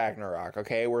Thor Ragnarok,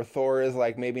 okay? Where Thor is,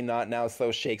 like, maybe not now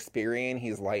so Shakespearean.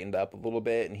 He's lightened up a little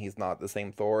bit, and he's not the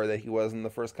same Thor that he was in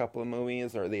the first couple of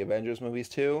movies, or the Avengers movies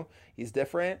too. He's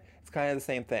different. It's kind of the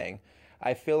same thing.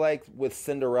 I feel like with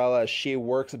Cinderella, she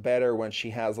works better when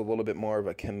she has a little bit more of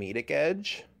a comedic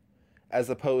edge, as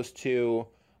opposed to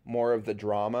more of the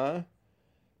drama.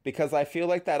 because I feel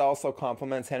like that also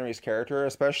complements Henry's character,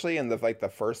 especially in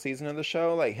the first season of the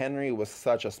show. Like, Henry was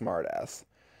such a smartass.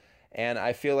 And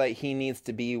I feel like he needs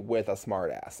to be with a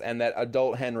smartass, and that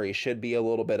adult Henry should be a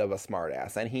little bit of a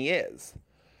smartass, and he is.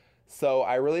 So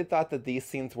I really thought that these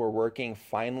scenes were working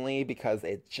finally, because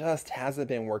it just hasn't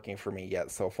been working for me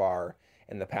yet so far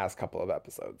in the past couple of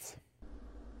episodes.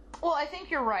 Well, I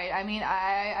think you're right. I mean,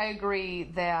 I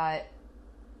agree that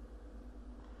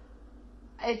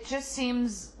it just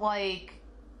seems like,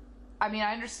 I mean,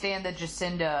 I understand that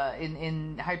Jacinda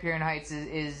in Hyperion Heights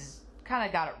is kind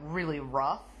of got it really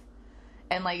rough.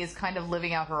 And, like, is kind of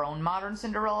living out her own modern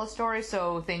Cinderella story,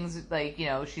 so things, like, you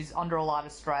know, she's under a lot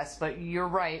of stress, but you're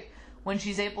right. When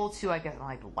she's able to, I guess,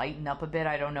 like, lighten up a bit,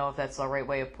 I don't know if that's the right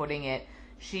way of putting it,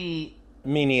 she...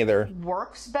 Me neither.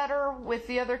 ...works better with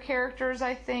the other characters,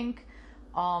 I think,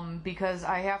 because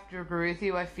I have to agree with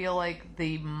you. I feel like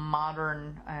the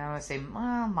modern, I don't want to say,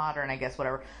 modern, I guess,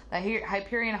 whatever, the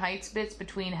Hyperion Heights bits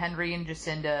between Henry and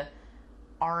Jacinda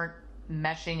aren't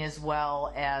meshing as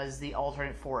well as the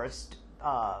alternate forest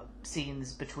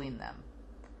scenes between them.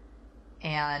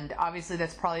 And obviously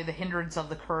that's probably the hindrance of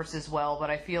the curse as well, but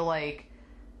I feel like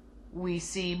we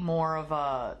see more of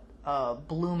a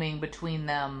blooming between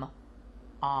them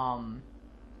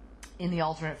in the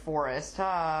alternate forest,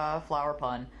 flower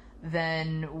pun,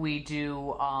 than we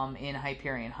do in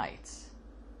Hyperion Heights.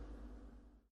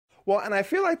 Well, and I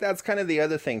feel like that's kind of the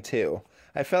other thing too.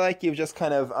 I feel like you've just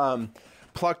kind of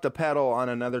plucked a pedal on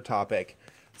another topic.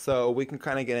 So we can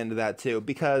kind of get into that too,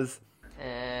 because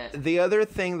the other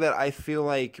thing that I feel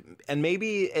like, and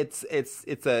maybe it's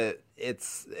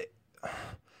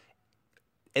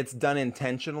done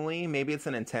intentionally. Maybe it's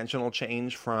an intentional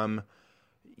change from,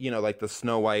 you know, like the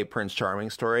Snow White Prince Charming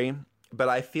story. But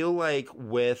I feel like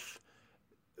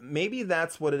maybe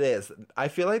that's what it is. I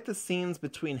feel like the scenes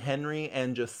between Henry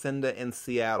and Jacinda in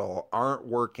Seattle aren't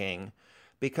working,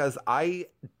 because I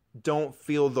don't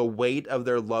feel the weight of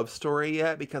their love story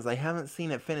yet, because I haven't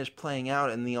seen it finish playing out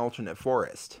in the alternate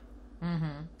forest.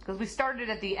 Because we started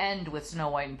at the end with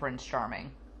Snow White and Prince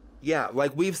Charming. Yeah,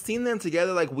 like, we've seen them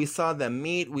together, like, we saw them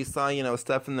meet, we saw, you know,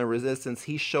 stuff in the Resistance,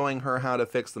 he's showing her how to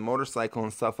fix the motorcycle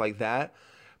and stuff like that,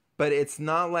 but it's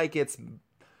not like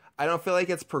I don't feel like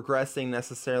it's progressing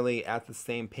necessarily at the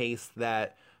same pace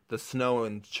that the Snow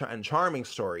and Charming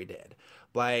story did.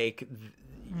 Like,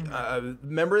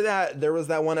 remember that there was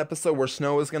that one episode where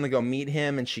Snow was going to go meet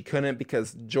him and she couldn't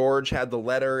because George had the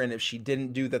letter, and if she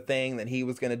didn't do the thing, then he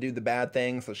was going to do the bad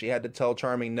thing, so she had to tell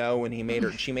Charming no, and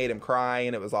she made him cry,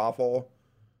 and it was awful.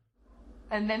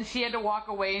 And then she had to walk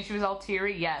away and she was all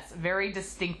teary. Yes, very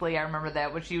distinctly I remember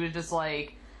that, when she was just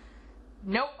like,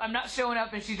 nope, I'm not showing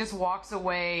up, and she just walks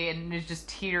away and it's just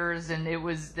tears, and that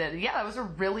was a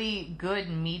really good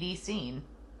meaty scene.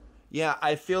 Yeah,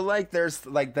 I feel like there's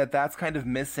like that's kind of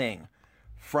missing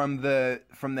from the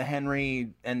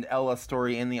Henry and Ella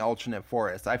story in the alternate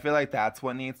forest. I feel like that's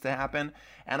what needs to happen.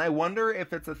 And I wonder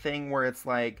if it's a thing where it's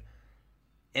like,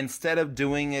 instead of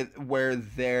doing it where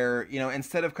they're, you know,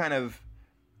 instead of kind of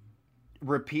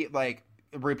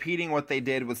repeating what they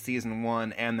did with season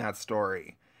 1 and that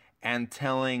story, and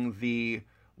telling the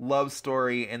love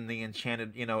story in the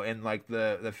enchanted, you know, in like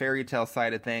the fairy tale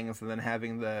side of things, and then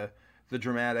having the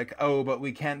dramatic, oh, but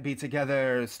we can't be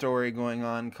together story going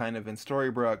on kind of in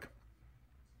Storybrooke.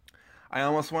 I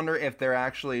almost wonder if they're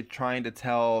actually trying to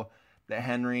tell the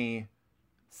Henry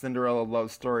Cinderella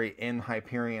love story in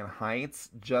Hyperion Heights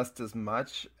just as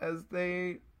much as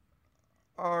they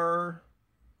are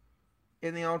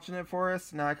in the alternate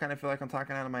forest. Now I kind of feel like I'm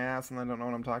talking out of my ass and I don't know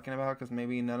what I'm talking about, because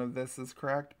maybe none of this is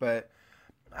correct, but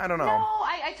I don't know. No,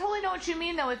 I totally know what you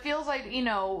mean, though. It feels like, you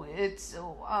know, it's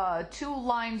two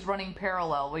lines running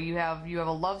parallel, where you have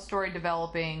a love story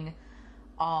developing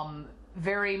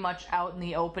very much out in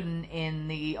the open in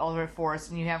the alternate forest,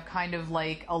 and you have kind of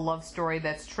like a love story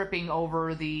that's tripping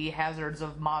over the hazards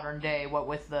of modern day, what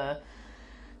with the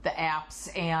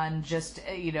apps and just,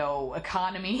 you know,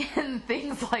 economy and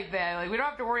things like that. Like, we don't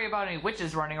have to worry about any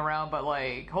witches running around, but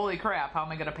like, holy crap, how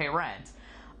am I going to pay rent?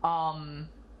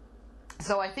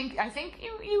 So I think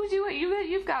you do it.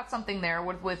 You've got something there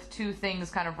with two things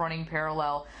kind of running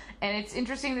parallel, and it's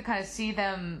interesting to kind of see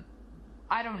them.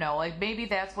 I don't know, like, maybe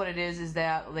that's what it is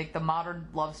that like the modern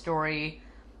love story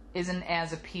isn't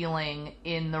as appealing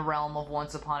in the realm of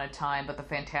Once Upon a Time, but the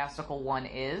fantastical one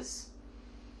is.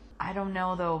 I don't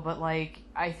know though, but like,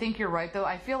 I think you're right though.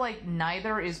 I feel like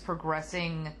neither is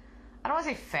progressing. I don't want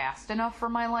to say fast enough for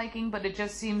my liking, but it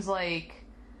just seems like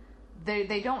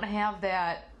they don't have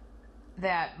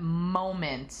that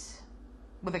moment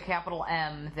with a capital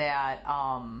M that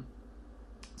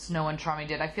Snow and Charming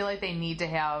did. I feel like they need to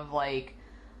have like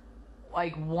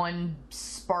like one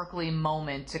sparkly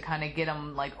moment to kind of get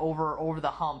him like over the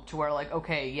hump to where like,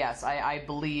 okay, yes, I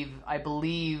believe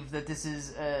that this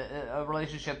is a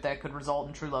relationship that could result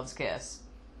in true love's kiss.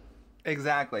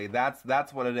 Exactly.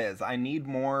 That's what it is. I need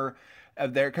more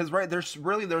of there, because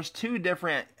there's two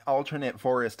different alternate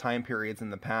forest time periods in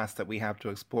the past that we have to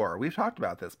explore. We've talked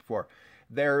about this before.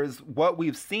 There's what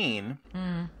we've seen,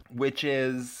 which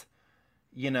is,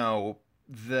 the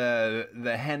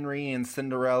Henry and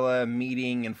Cinderella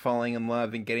meeting and falling in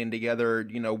love and getting together.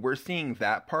 We're seeing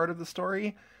that part of the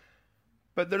story.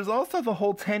 But there's also the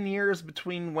whole 10 years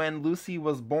between when Lucy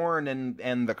was born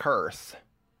and the curse.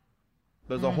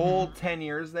 There's a whole 10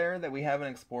 years there that we haven't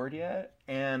explored yet,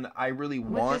 and I really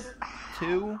want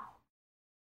to.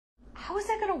 How is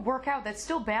that going to work out? That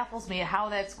still baffles me, how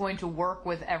that's going to work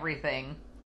with everything.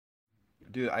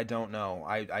 Dude, I don't know.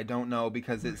 I don't know,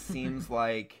 because it seems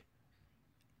like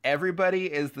everybody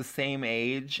is the same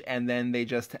age, and then they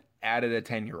just added a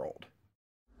 10-year-old.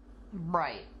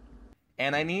 Right.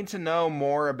 And I need to know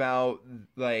more about,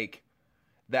 like,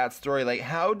 that story. Like,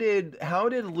 how did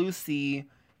Lucy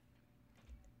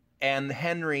and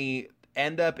Henry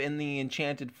end up in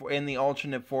the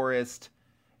alternate forest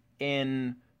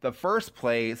in the first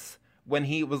place when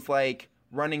he was like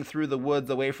running through the woods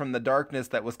away from the darkness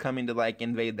that was coming to like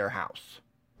invade their house?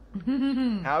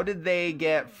 How did they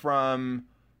get from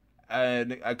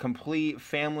a complete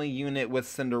family unit with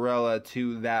Cinderella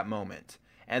to that moment?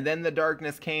 And then the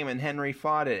darkness came and Henry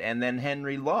fought it, and then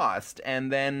Henry lost,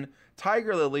 and then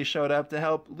Tiger Lily showed up to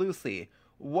help Lucy.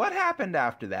 What happened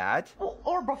after that? Well,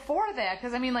 or before that,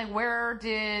 because, I mean, like, where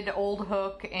did Old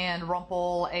Hook and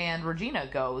Rumple and Regina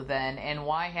go then? And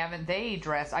why haven't they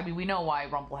dressed? I mean, we know why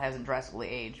Rumple hasn't drastically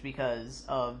aged, because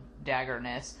of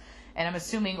daggerness. And I'm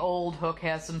assuming Old Hook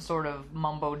has some sort of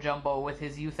mumbo-jumbo with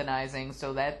his euthanizing,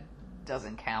 so that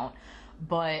doesn't count.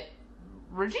 But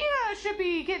Regina should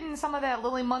be getting some of that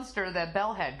Lily Munster that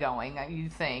Belle had going,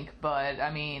 you'd think. But,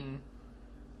 I mean...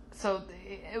 So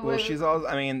it was.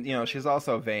 Well, she's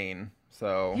also vain.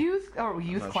 So youth I'm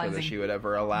not cleansing. Sure that she would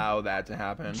ever allow that to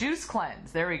happen. Juice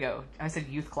cleanse. There we go. I said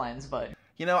youth cleanse, but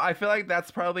I feel like that's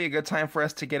probably a good time for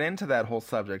us to get into that whole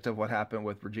subject of what happened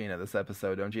with Regina this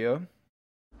episode, don't you?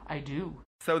 I do.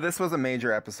 So this was a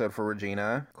major episode for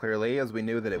Regina, clearly, as we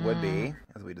knew that it would be,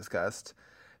 as we discussed.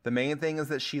 The main thing is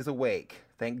that she's awake.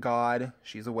 Thank God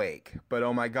she's awake. But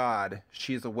oh my God,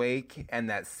 she's awake, and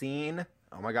that scene.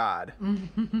 Oh my God.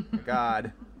 My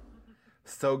God.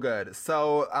 So good.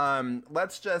 So, I'm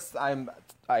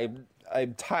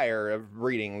tired of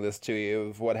reading this to you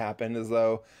of what happened as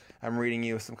though I'm reading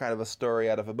you some kind of a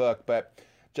story out of a book. But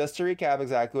just to recap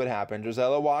exactly what happened,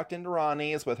 Drizella walked into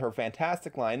Ronnie's with her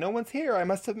fantastic line, "No one's here. I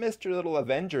must have missed your little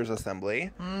Avengers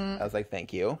assembly." I was like,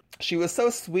 thank you. She was so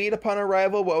sweet upon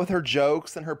arrival, what with her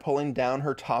jokes and her pulling down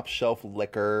her top shelf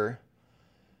liquor.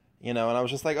 And I was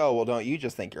just like, oh, well, don't you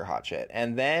just think you're hot shit?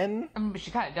 And then...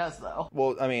 she kind of does, though.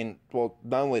 Well,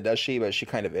 not only does she, but she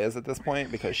kind of is at this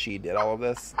point because she did all of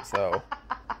this. So,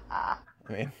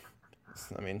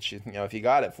 she, if you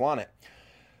got it, flaunt it.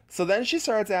 So then she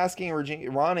starts asking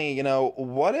Ronnie,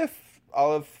 what if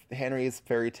all of Henry's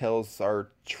fairy tales are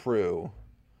true?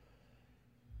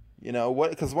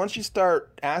 Because once you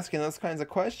start asking those kinds of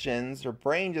questions, her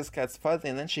brain just gets fuzzy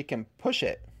and then she can push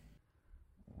it.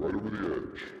 Right over the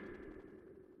edge.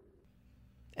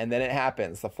 And then it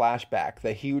happens, the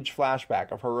huge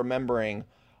flashback of her remembering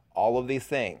all of these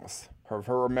things, of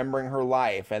her remembering her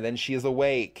life, and then she's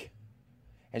awake.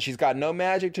 And she's got no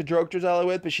magic to droke Drizella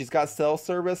with, but she's got cell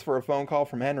service for a phone call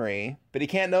from Henry. But he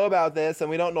can't know about this, and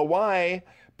we don't know why.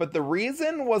 But the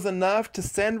reason was enough to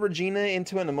send Regina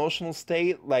into an emotional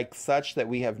state like such that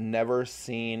we have never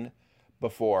seen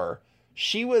before.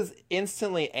 She was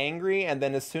instantly angry, and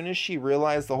then as soon as she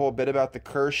realized the whole bit about the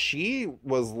curse, she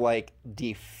was, like,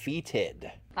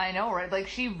 defeated. I know, right? Like,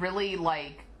 she really,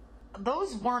 like...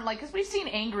 Those weren't, like... Because we've seen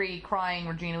angry crying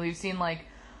Regina. We've seen, like,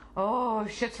 oh,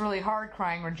 shit's really hard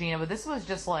crying Regina. But this was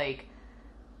just, like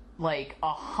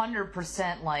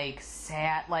 100%, like,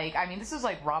 sad. Like, I mean, this is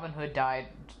like Robin Hood died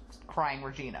crying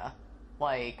Regina.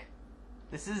 Like,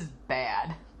 this is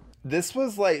bad. This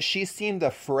was like, she seemed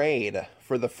afraid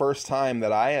for the first time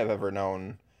that I have ever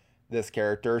known this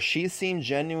character. She seemed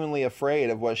genuinely afraid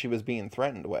of what she was being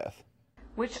threatened with.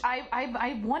 Which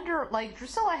I wonder, like,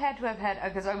 Drusilla had to have had,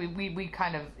 because I mean, we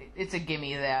kind of, it's a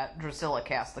gimme that Drusilla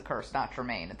cast the curse, not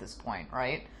Tremaine at this point,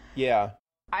 right? Yeah.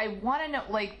 I want to know,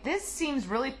 like, this seems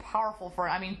really powerful for,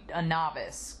 a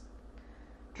novice.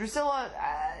 Drusilla,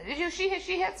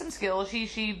 she had some skills,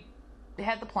 she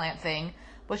had the plant thing,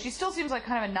 but she still seems like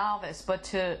kind of a novice. But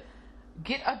to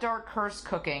get a dark curse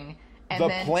cooking And the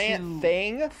then plant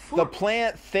thing? The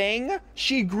plant thing?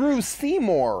 She grew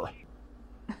Seymour.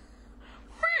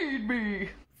 Feed me.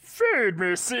 Feed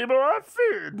me, Seymour,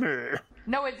 feed me.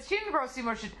 No, she didn't grow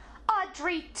Seymour. She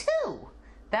Audrey too.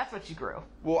 That's what she grew.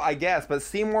 Well, I guess, but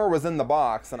Seymour was in the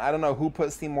box, and I don't know who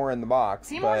put Seymour in the box.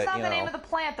 Seymour's but, not the name of the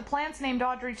plant. The plant's named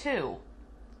Audrey too.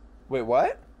 Wait,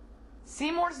 what?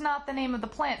 Seymour's not the name of the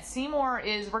plant. Seymour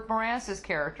is Rick Moranis'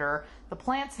 character. The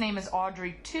plant's name is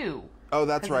Audrey too. Oh,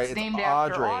 that's right. It's named Audrey.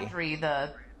 after Audrey,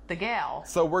 the gal.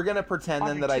 So we're going to pretend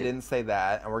then Audrey that I 2. didn't say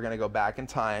that, and we're going to go back in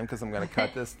time, because I'm going to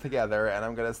cut this together, and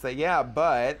I'm going to say, yeah,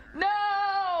 but...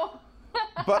 No!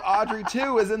 But Audrey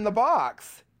 2 is in the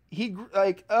box.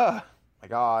 My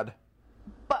God.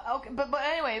 But okay, but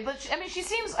anyway, she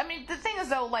seems. The thing is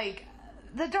though, like,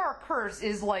 the Dark Curse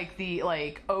is like the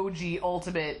OG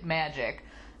ultimate magic.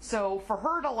 So for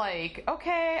her to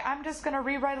okay, I'm just gonna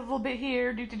rewrite a little bit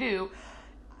here, do.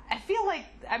 I feel like,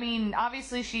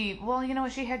 obviously she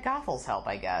had Gothel's help,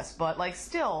 I guess, but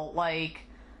still, I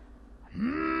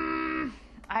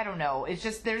don't know. It's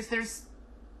just there's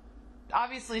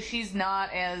obviously she's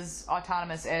not as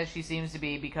autonomous as she seems to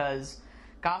be, because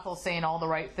Gothel's saying all the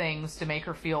right things to make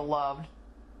her feel loved.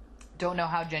 Don't know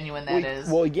how genuine that is.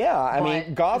 Well, yeah.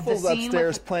 Gothel's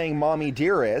upstairs playing Mommy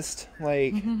Dearest.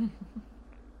 But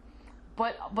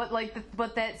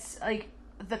that's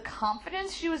the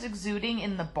confidence she was exuding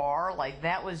in the bar.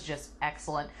 That was just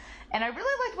excellent. And I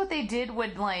really liked what they did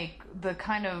when the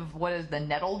kind of the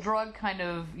nettle drug kind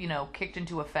of kicked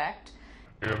into effect.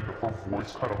 And her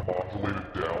voice kind of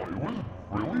modulated down. It was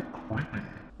really creepy.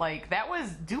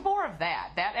 Do more of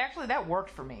that. That worked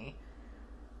for me.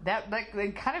 That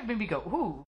it kind of made me go,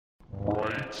 ooh.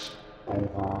 Right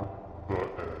over the edge.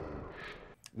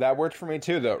 That worked for me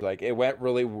too, though. It went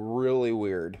really, really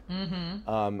weird.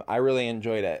 Mm-hmm. I really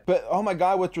enjoyed it. But, oh my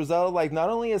God, with Drizella, not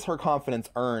only is her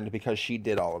confidence earned because she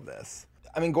did all of this.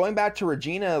 Going back to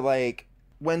Regina,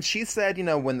 when she said,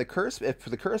 if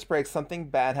the curse breaks, something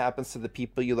bad happens to the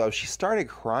people you love, she started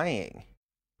crying.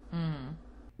 Mm.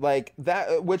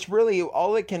 That, which really,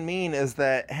 all it can mean is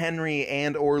that Henry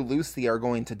and or Lucy are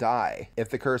going to die if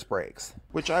the curse breaks.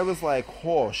 Which I was like,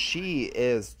 oh, she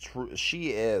is,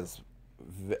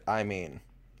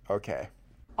 okay.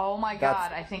 Oh my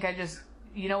God, I think I just,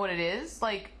 you know what it is?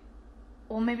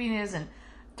 Well, maybe it isn't.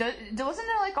 Wasn't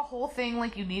there a whole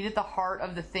thing, you needed the heart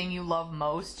of the thing you love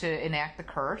most to enact the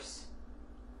curse?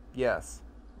 Yes.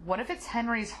 What if it's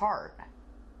Henry's heart?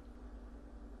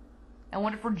 And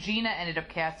what if Regina ended up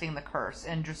casting the curse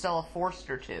and Drusilla forced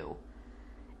her to?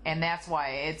 And that's why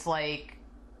it's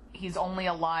he's only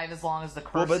alive as long as the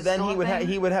curse is still a thing? But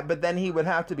then he would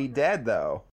have to be dead,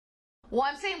 though. Well,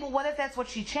 I'm saying, what if that's what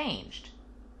she changed?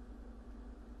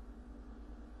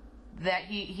 That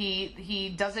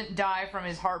he doesn't die from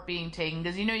his heart being taken,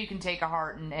 because you can take a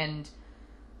heart and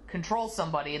control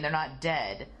somebody and they're not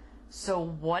dead. So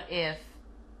what if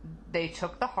they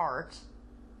took the heart?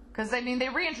 Because, they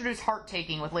reintroduced heart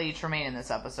taking with Lady Tremaine in this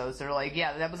episode. So they're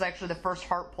yeah, that was actually the first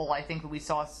heart pull I think that we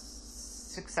saw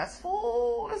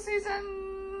successful this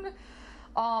season.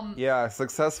 Yeah,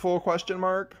 successful ?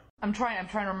 I'm trying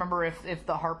to remember if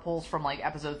the heart pulls from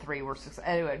episode 3 were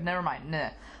successful. Anyway, never mind.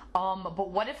 Nah. But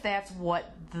what if that's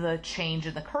what the change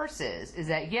in the curse is? Is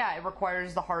that, yeah, it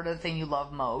requires the heart of the thing you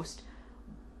love most,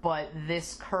 but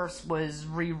this curse was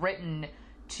rewritten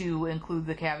to include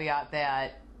the caveat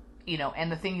that,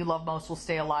 and the thing you love most will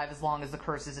stay alive as long as the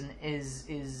curse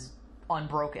is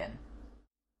unbroken.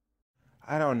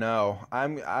 I don't know.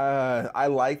 I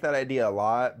like that idea a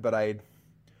lot, but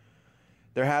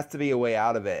there has to be a way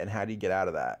out of it, and how do you get out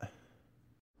of that?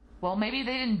 Well, maybe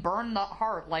they didn't burn the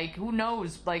heart. Who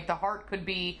knows? The heart could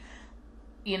be,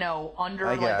 under,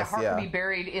 I guess, the heart yeah. could be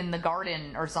buried in the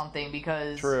garden or something,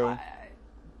 because... True.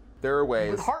 There are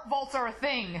ways. Heart vaults are a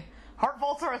thing. Heart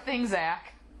vaults are a thing,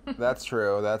 Zach. That's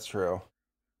true.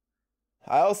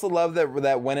 I also love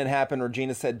that when it happened,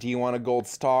 Regina said, "Do you want a gold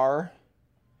star?"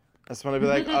 I just want to be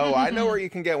like, oh, I know where you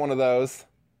can get one of those.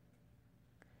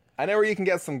 I know where you can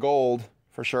get some gold,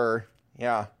 for sure.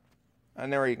 Yeah. I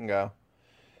know where you can go.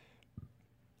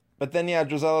 But then, yeah,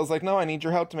 Drusella's like, no, I need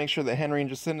your help to make sure that Henry and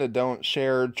Jacinda don't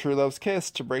share True Love's kiss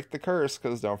to break the curse,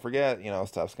 because don't forget,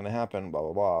 stuff's going to happen, blah,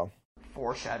 blah, blah.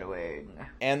 Foreshadowing.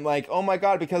 And, oh my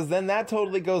God, because then that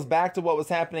totally goes back to what was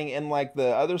happening in,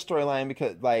 the other storyline,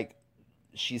 because,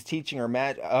 she's teaching her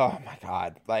magic. Oh my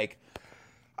God.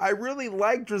 I really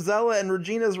like Drizella and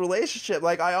Regina's relationship.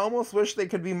 I almost wish they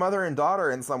could be mother and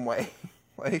daughter in some way.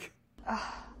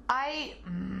 I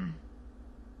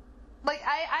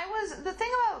was, the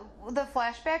thing about the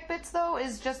flashback bits, though,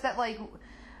 is just that,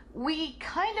 we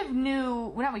kind of knew,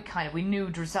 well, not we kind of, we knew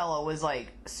Drusilla was,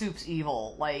 like, Soup's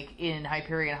evil, like, in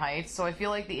Hyperion Heights, so I feel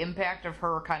like the impact of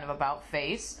her kind of about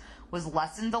face was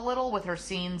lessened a little with her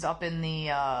scenes up in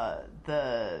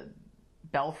the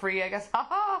Belfry, I guess,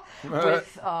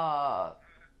 with,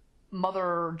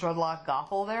 Mother Dreadlock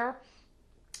Gothel there.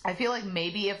 I feel like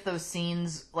maybe if those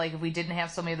scenes, like, if we didn't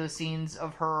have so many of those scenes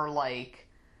of her, like,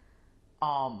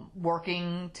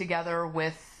 working together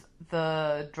with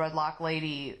the Dreadlock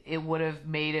lady, it would have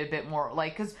made it a bit more,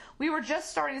 like, because we were just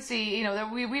starting to see, you know,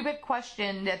 that we been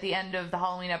questioned at the end of the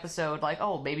Halloween episode, like,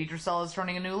 oh, maybe Drusilla's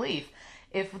turning a new leaf.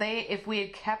 If we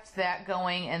had kept that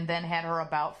going and then had her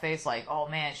about face, like, oh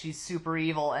man, she's super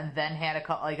evil, and then had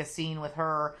a scene with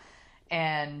her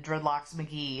and Dreadlocks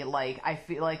McGee, like, I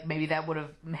feel like maybe that would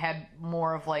have had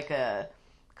more of, like, a...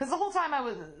 Because the whole time I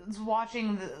was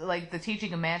watching, the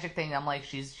teaching of magic thing, I'm like,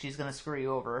 she's going to screw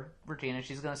you over, Regina.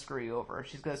 She's going to screw you over.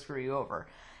 She's going to screw you over.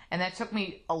 And that took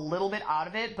me a little bit out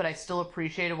of it, but I still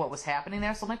appreciated what was happening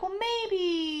there. So I'm like, well,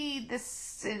 maybe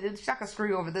it's not going to screw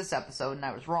you over this episode, and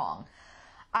I was wrong.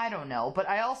 I don't know. But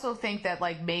I also think that,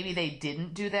 like, maybe they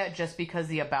didn't do that just because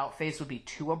the about face would be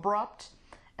too abrupt.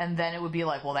 And then it would be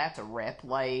like, well, that's a rip.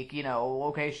 Like, you know,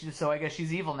 okay, so I guess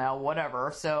she's evil now,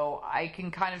 whatever. So I can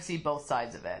kind of see both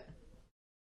sides of it.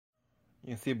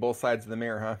 You see both sides of the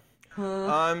mirror,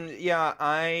 huh? Yeah,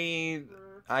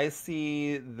 I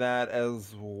see that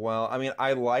as well. I mean,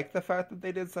 I like the fact that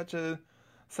they did such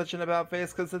an about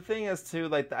face, because the thing is, too,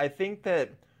 like, I think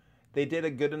that they did a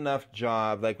good enough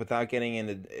job, like, without getting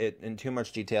into it in too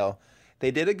much detail, they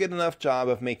did a good enough job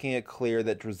of making it clear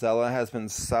that Drusilla has been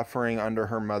suffering under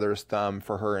her mother's thumb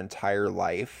for her entire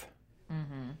life.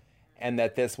 Mm-hmm. And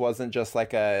that this wasn't just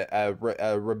like a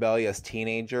rebellious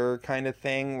teenager kind of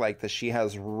thing, like that she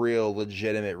has real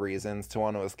legitimate reasons to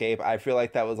want to escape. I feel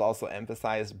like that was also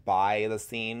emphasized by the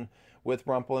scene with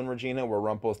Rumple and Regina, where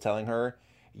Rumple's telling her,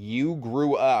 you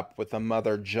grew up with a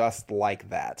mother just like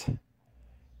that.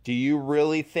 Do you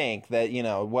really think that, you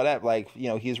know, whatever, like, you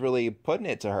know, he's really putting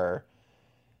it to her?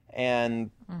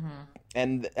 And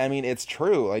I mean, it's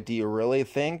true. Like, do you really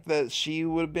think that she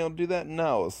would be able to do that?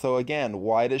 No. So again,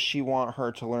 why does she want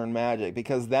her to learn magic?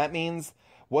 Because that means,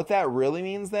 what that really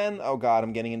means then, oh God,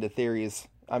 I'm getting into theories.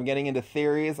 I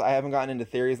haven't gotten into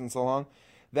theories in so long.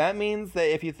 That means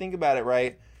that if you think about it,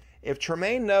 right, if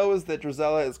Tremaine knows that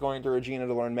Drusilla is going to Regina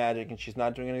to learn magic and she's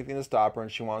not doing anything to stop her and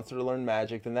she wants her to learn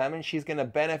magic, then that means she's going to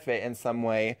benefit in some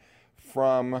way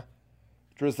from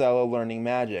Drusilla learning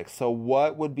magic. So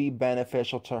what would be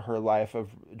beneficial to her life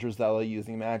of Drusilla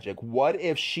using magic? What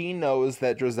if she knows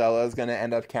that Drusilla is going to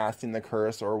end up casting the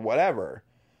curse or whatever?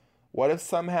 What if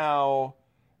somehow,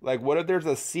 like, what if there's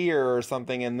a seer or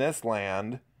something in this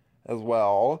land as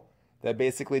well that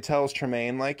basically tells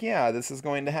Tremaine, like, yeah, this is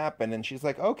going to happen. And she's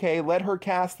like, okay, let her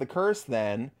cast the curse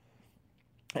then,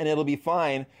 and it'll be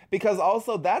fine. Because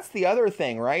also, that's the other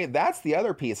thing, right? That's the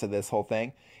other piece of this whole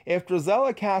thing. If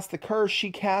Drusilla cast the curse, she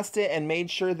cast it and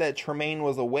made sure that Tremaine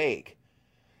was awake.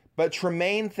 But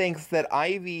Tremaine thinks that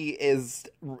Ivy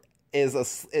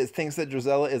thinks that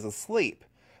Drusilla is asleep.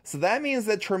 So that means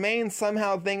that Tremaine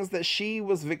somehow thinks that she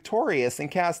was victorious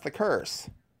and cast the curse.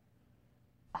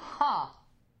 Huh.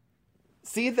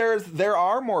 See, there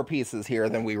are more pieces here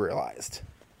than we realized.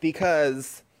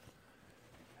 Because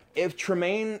if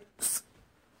Tremaine...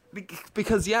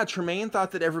 Because, yeah, Tremaine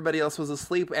thought that everybody else was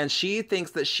asleep, and she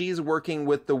thinks that she's working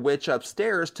with the witch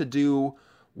upstairs to do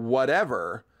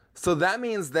whatever. So that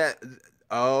means that,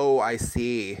 oh, I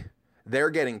see. They're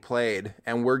getting played,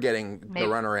 and we're getting the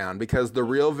runaround, because the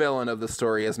real villain of the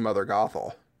story is Mother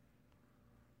Gothel.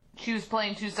 She was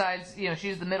playing two sides, you know,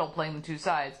 she's the middle playing the two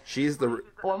sides. She's the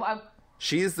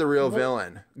real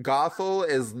villain. Gothel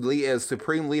is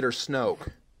Supreme Leader Snoke.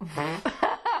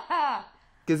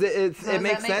 Because it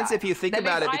makes sense if you think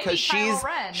about it, because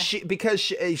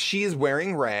she's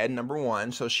wearing red, number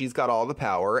one, so she's got all the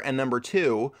power, and number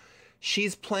two,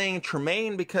 she's playing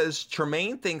Tremaine because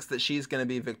Tremaine thinks that she's going to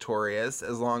be victorious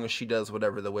as long as she does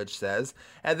whatever the witch says,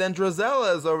 and then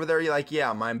Drusilla is over there like,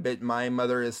 yeah, my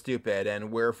mother is stupid,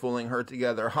 and we're fooling her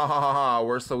together, ha ha ha ha,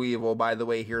 we're so evil, by the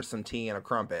way, here's some tea and a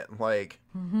crumpet, like...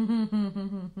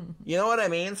 You know what I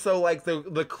mean? So, like,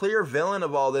 the clear villain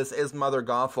of all this is Mother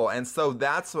Gothel, and so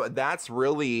that's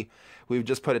really, we've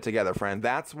just put it together, friend.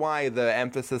 That's why the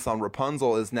emphasis on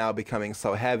Rapunzel is now becoming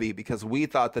so heavy, because we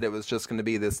thought that it was just going to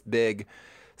be this big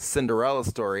Cinderella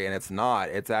story, and it's not.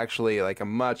 It's actually, like, a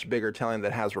much bigger telling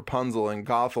that has Rapunzel and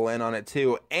Gothel in on it,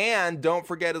 too. And don't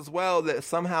forget as well that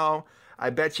somehow, I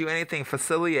bet you anything,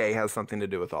 Facilier has something to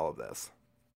do with all of this.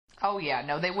 Oh, yeah.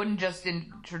 No, they wouldn't just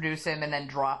introduce him and then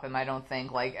drop him, I don't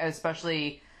think. Like,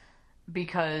 especially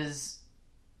because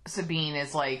Sabine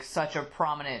is like such a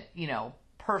prominent,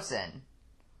 person.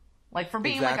 Like for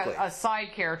being Exactly. like a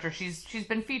side character, she's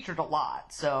been featured a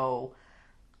lot. So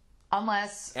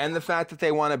unless And the fact that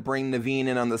they want to bring Naveen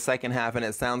in on the second half, and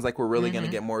it sounds like we're really going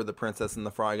to get more of the Princess and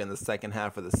the Frog in the second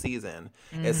half of the season.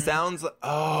 It sounds,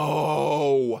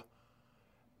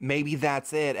 maybe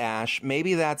that's it, Ash.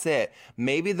 Maybe that's it.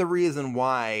 Maybe the reason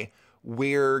why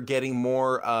we're getting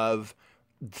more of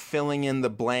filling in the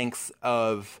blanks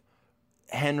of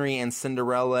Henry and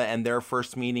Cinderella and their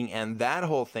first meeting and that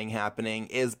whole thing happening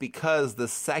is because the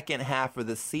second half of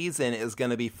the season is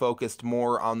going to be focused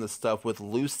more on the stuff with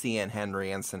Lucy and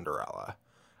Henry and Cinderella.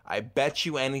 I bet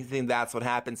you anything that's what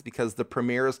happens, because the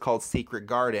premiere is called Secret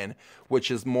Garden,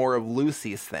 which is more of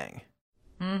Lucy's thing.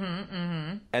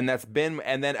 And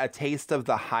then A Taste of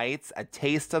the Heights,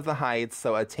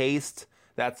 so A Taste,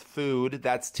 that's food,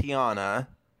 that's Tiana.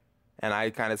 And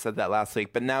I kind of said that last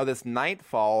week. But now this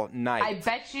Nightfall night. I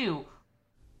bet you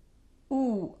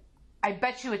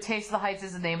A Taste of the Heights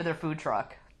is the name of their food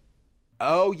truck.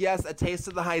 Oh, yes, A Taste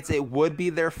of the Heights. It would be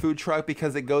their food truck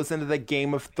because it goes into the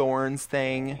Game of Thorns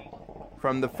thing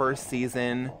from the first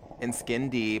season in Skin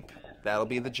Deep. That'll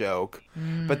be the joke.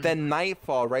 But then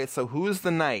Nightfall, right? So who's the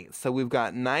knight? So we've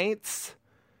got knights,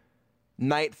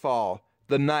 Nightfall,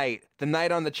 the knight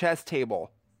on the chess table.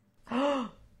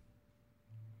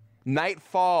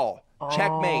 Nightfall.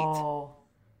 Checkmate. Oh.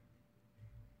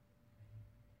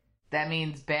 That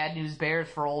means bad news bears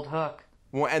for Old Hook.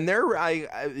 Well, and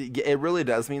it really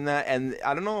does mean that. And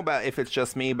I don't know about if it's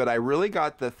just me, but I really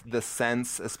got the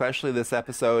sense, especially this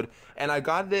episode, and I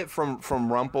got it from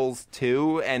Rumple's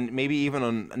too, and maybe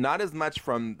even not as much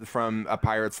from A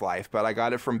Pirate's Life, but I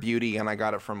got it from Beauty and I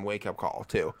got it from Wake Up Call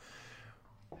too.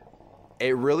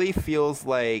 It really feels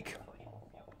like,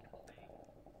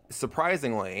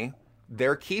 surprisingly,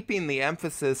 they're keeping the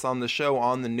emphasis on the show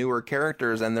on the newer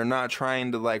characters, and they're not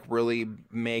trying to like really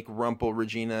make Rumple,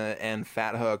 Regina, and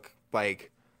Fat Hook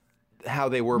like how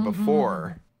they were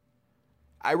before.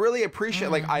 I really appreciate,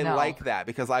 like that,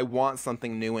 because I want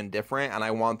something new and different, and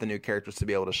I want the new characters to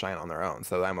be able to shine on their own,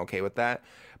 so I'm okay with that.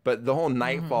 But the whole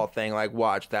Nightfall thing, like,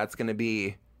 watch, that's going to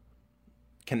be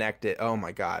connected. Oh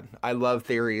my god, I love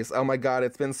theories. Oh my god,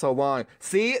 it's been so long.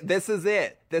 See, this is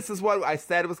it. This is what I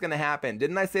said was going to happen.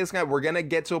 Didn't I say we're going to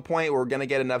get to a point where we're going to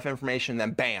get enough information,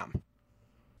 then bam,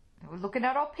 We're looking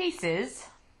at all pieces.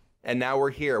 and now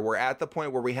we're here. We're at the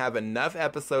point where we have enough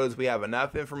episodes, we have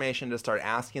enough information to start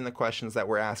asking the questions that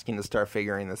we're asking, to start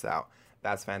figuring this out.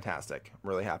 That's fantastic. I'm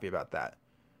really happy about that.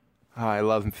 Oh, I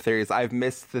love theories. I've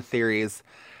missed the theories.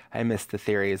 I missed the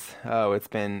theories. Oh,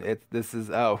 this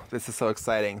is so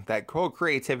exciting. That whole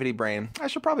creativity brain. I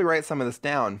should probably write some of this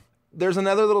down. There's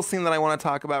another little scene that I want to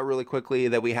talk about really quickly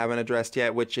that we haven't addressed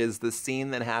yet, which is the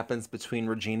scene that happens between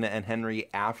Regina and Henry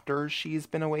after she's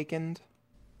been awakened.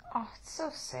 Oh, it's so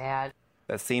sad.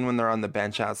 That scene when they're on the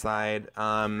bench outside.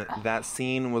 That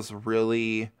scene was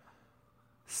really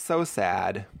so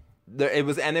sad. It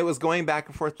was going back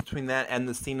and forth between that and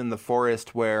the scene in the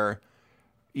forest where,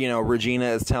 Regina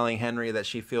is telling Henry that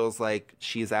she feels like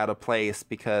she's out of place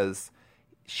because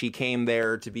she came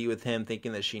there to be with him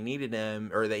thinking that she needed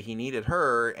him, or that he needed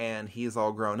her, and he's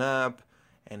all grown up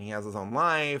and he has his own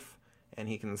life and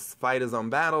he can fight his own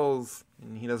battles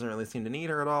and he doesn't really seem to need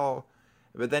her at all.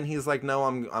 But then he's like, no,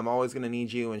 I'm always going to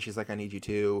need you. And she's like, I need you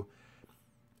too.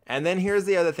 And then here's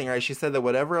the other thing, right? She said that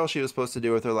whatever else she was supposed to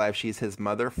do with her life, she's his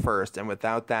mother first, and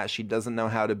without that, she doesn't know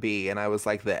how to be. And I was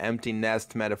like, the empty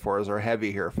nest metaphors are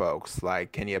heavy here, folks.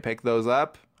 Like, can you pick those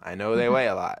up? I know they weigh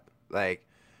a lot. Like,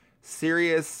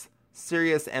 serious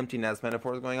empty nest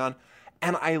metaphors going on.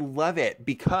 And I love it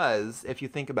because, if you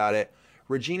think about it,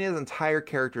 Regina's entire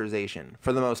characterization,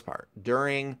 for the most part,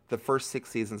 during the first 6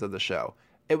 seasons of the show,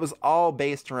 it was all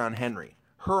based around Henry.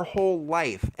 Her whole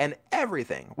life and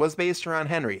everything was based around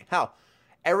Henry. Hell,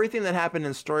 everything that happened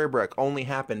in Storybrooke only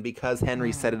happened because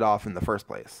Henry set it off in the first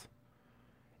place.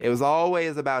 It was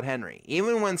always about Henry.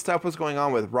 Even when stuff was going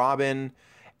on with Robin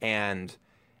and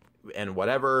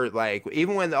whatever, like,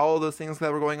 even when all of those things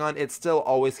that were going on, it still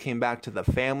always came back to the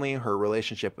family, her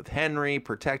relationship with Henry,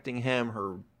 protecting him,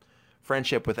 her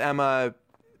friendship with Emma,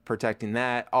 protecting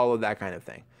that, all of that kind of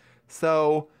thing.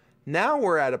 So now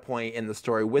we're at a point in the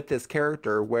story with this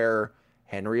character where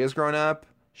Henry has grown up.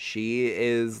 She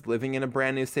is living in a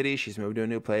brand new city. She's moved to a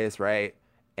new place, right?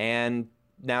 And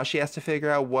now she has to figure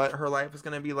out what her life is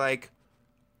going to be like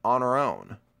on her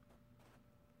own.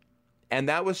 And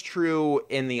that was true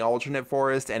in the alternate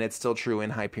forest, and it's still true in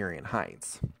Hyperion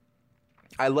Heights.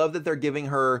 I love that they're giving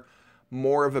her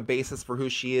more of a basis for who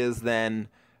she is than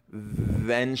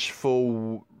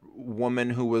vengeful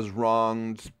woman who was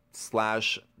wronged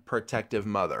 / protective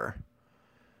mother.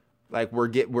 Like, we're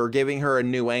giving her a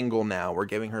new angle now. We're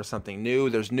giving her something new.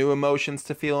 There's new emotions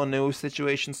to feel, new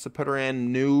situations to put her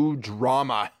in, new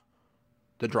drama.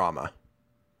 The drama.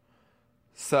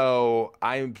 So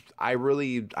I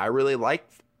really like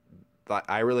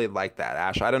that,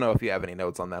 Ash. I don't know if you have any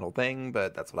notes on that whole thing,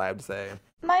 but that's what I have to say.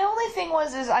 My only thing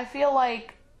is I feel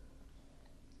like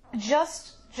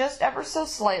just ever so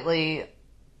slightly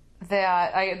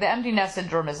that the empty nest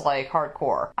syndrome is like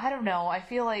hardcore. I don't know. I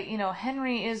feel like,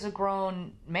 Henry is a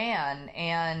grown man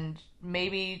and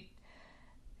maybe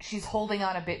she's holding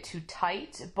on a bit too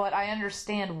tight, but I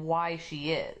understand why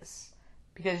she is.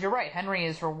 Because you're right, Henry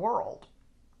is her world.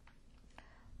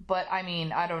 But, I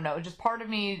mean, I don't know. Just part of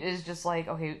me is just like,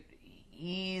 okay,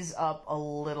 ease up a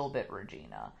little bit,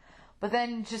 Regina. But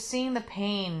then just seeing the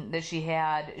pain that she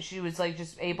had, she was like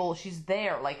she's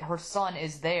there. Like, her son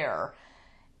is there.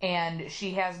 And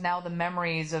she has now the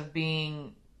memories of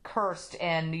being cursed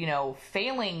and,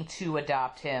 failing to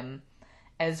adopt him,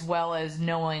 as well as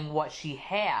knowing what she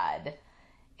had.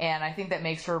 And I think that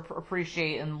makes her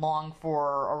appreciate and long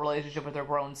for a relationship with her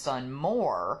grown son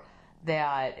more.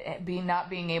 That not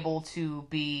being able to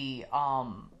be,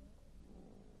 I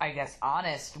guess,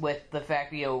 honest with the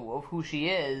fact, of who she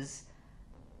is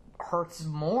hurts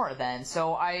more then.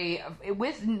 So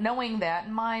with knowing that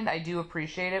in mind, I do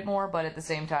appreciate it more. But at the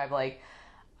same time, like,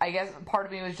 I guess part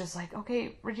of me was just like,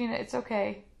 okay, Regina, it's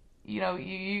okay. He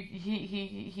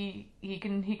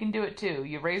can do it too.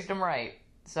 You raised him right.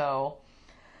 So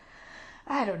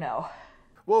I don't know.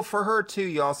 Well, for her, too,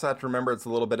 you also have to remember it's a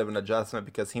little bit of an adjustment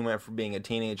because he went from being a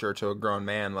teenager to a grown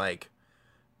man, like,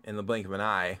 in the blink of an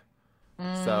eye.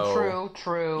 So,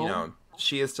 True.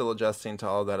 She is still adjusting to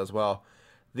all of that as well.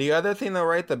 The other thing, though,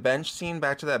 right, back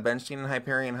to that bench scene in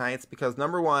Hyperion Heights, because,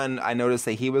 number one, I noticed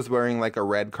that he was wearing, like, a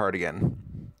red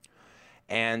cardigan.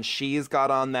 And she's got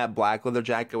on that black leather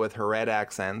jacket with her red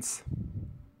accents.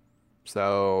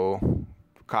 So,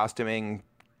 costuming,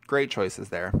 great choices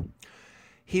there.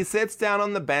 He sits down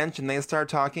on the bench and they start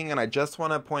talking, and I just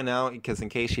want to point out, because in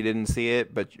case you didn't see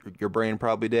it, but your brain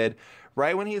probably did,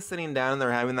 right when he's sitting down and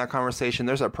they're having that conversation,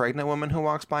 there's a pregnant woman who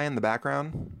walks by in the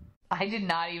background. I did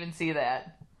not even see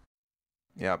that.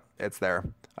 Yep, it's there.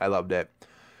 I loved it.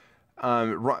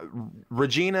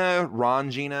 Regina,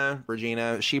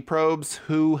 she probes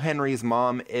who Henry's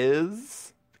mom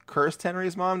is, cursed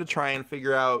Henry's mom, to try and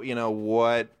figure out,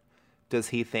 what does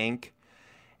he think.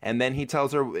 And then he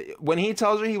tells her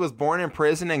he was born in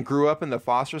prison and grew up in the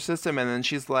foster system, and then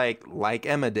she's like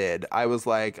Emma did. I was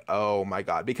like, oh my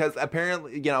God. Because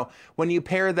apparently, when you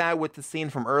pair that with the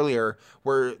scene from earlier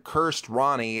where cursed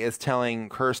Ronnie is telling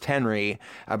cursed Henry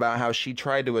about how she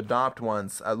tried to adopt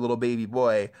once a little baby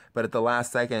boy, but at the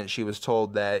last second she was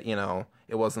told that,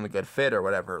 it wasn't a good fit or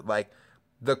whatever. Like,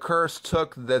 the curse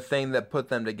took the thing that put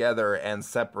them together and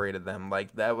separated them.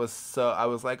 Like, that was so, I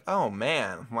was like, oh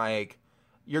man, like,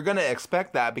 you're going to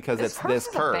expect that because it's this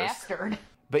curse. A bastard.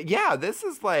 But yeah, this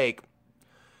is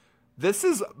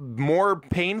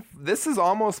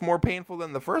almost more painful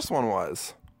than the first one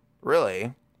was.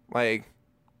 Really. Like,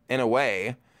 in a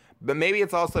way. But maybe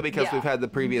it's also because we've had the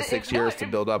previous 6 years to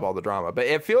build up all the drama. But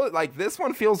it feels like this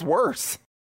one feels worse.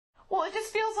 Well, it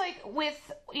just feels like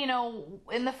with,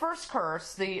 in the first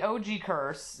curse, the OG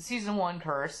curse, season 1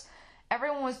 curse,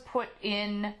 everyone was put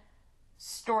in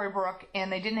Storybrooke,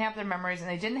 and they didn't have their memories, and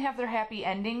they didn't have their happy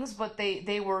endings, but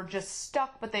they were just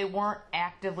stuck, but they weren't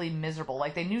actively miserable.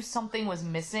 Like, they knew something was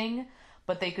missing,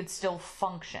 but they could still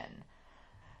function.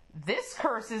 This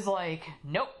curse is like,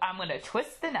 nope, I'm going to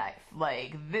twist the knife.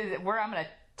 Like, where I'm going to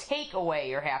take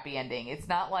away your happy ending. It's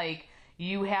not like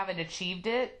you haven't achieved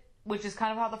it, which is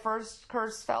kind of how the first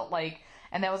curse felt like,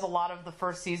 and that was a lot of the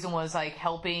first season was, like,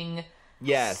 helping...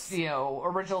 Yes.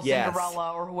 Original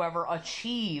Cinderella or whoever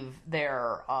achieve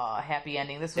their happy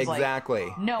ending. This was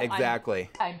exactly.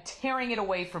 I'm tearing it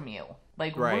away from you.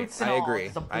 Like, right. roots and I all. agree.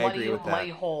 It's a I agree with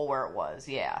bloody that. hole where it was.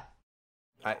 Yeah.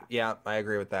 I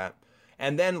agree with that.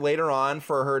 And then later on,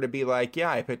 for her to be like,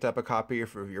 yeah, I picked up a copy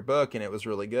of your book and it was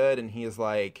really good. And he's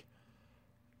like,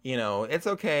 it's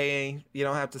okay. You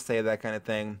don't have to say that kind of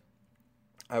thing.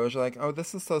 I was like, oh,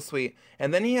 this is so sweet.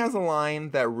 And then he has a line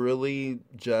that really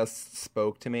just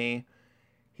spoke to me.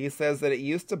 He says that it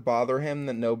used to bother him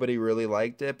that nobody really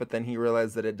liked it, but then he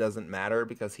realized that it doesn't matter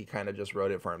because he kind of just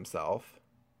wrote it for himself.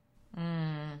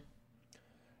 And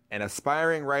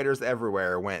aspiring writers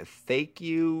everywhere went, thank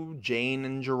you, Jane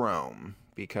and Jerome,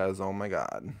 because, oh my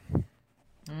God.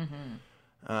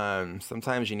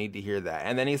 Sometimes you need to hear that.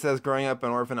 And then he says, growing up an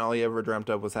orphan, all he ever dreamt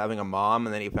of was having a mom,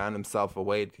 and then he found a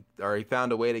way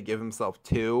to give himself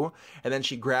two. And then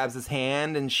she grabs his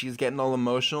hand, and she's getting all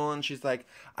emotional, and she's like,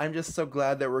 I'm just so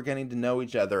glad that we're getting to know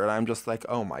each other. And I'm just like,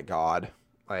 oh my God.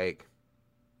 Like,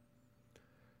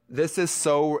 this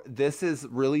is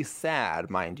really sad,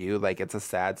 mind you. Like, it's a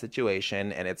sad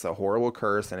situation, and it's a horrible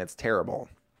curse, and it's terrible.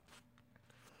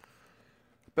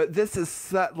 But this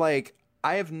is, like,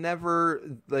 I have never,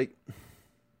 like,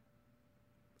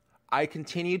 I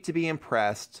continue to be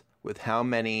impressed with how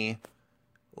many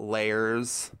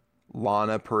layers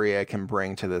Lana Parrilla can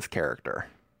bring to this character.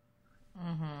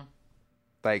 Mm-hmm.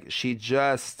 Like,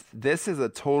 this is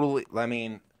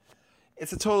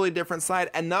it's a totally different side.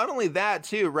 And not only that,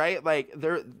 too, right? Like,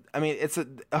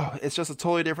 it's just a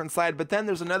totally different side. But then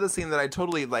there's another scene that I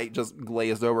totally, like, just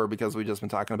glazed over because we've just been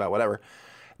talking about whatever.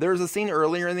 There's a scene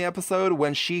earlier in the episode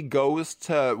when she goes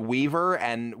to Weaver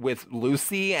and with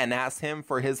Lucy and asks him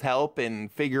for his help in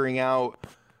figuring out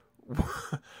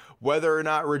whether or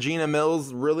not Regina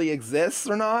Mills really exists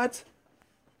or not.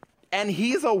 And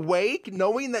he's awake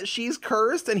knowing that she's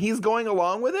cursed and he's going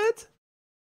along with it.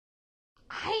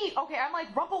 I'm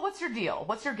like, Rumple, what's your deal?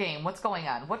 What's your game? What's going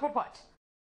on? What?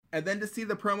 And then to see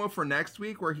the promo for next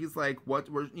week where he's like,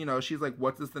 she's like,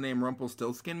 what does the name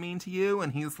Rumpelstiltskin mean to you?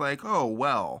 And he's like, oh,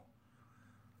 well.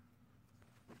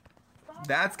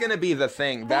 That's going to be the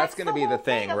thing. That's going to be the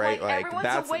thing, right? Like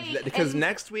that's because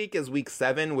next week is week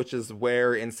 7, which is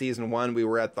where in season 1 we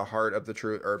were at the heart of the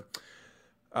truth, or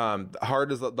the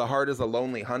heart is a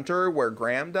lonely hunter where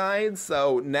Graham died.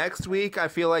 So next week I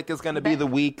feel like is going to be the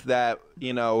week that,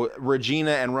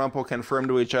 Regina and Rumple confirm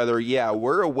to each other, yeah,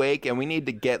 we're awake and we need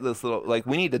to get this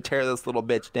we need to tear this little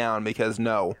bitch down because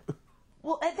no.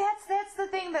 Well, that's the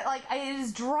thing that, like, it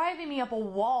is driving me up a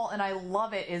wall, and I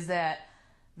love it, is that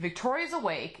Victoria's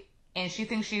awake and she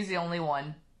thinks she's the only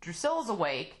one. Drusilla's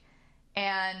awake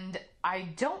and I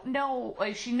don't know,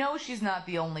 like, she knows she's not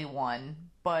the only one,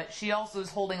 but she also is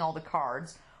holding all the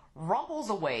cards.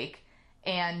 Rumple's awake,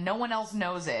 and no one else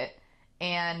knows it.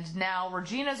 And now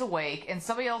Regina's awake, and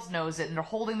somebody else knows it, and they're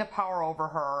holding the power over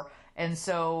her. And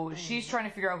so she's trying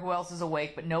to figure out who else is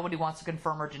awake, but nobody wants to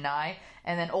confirm or deny.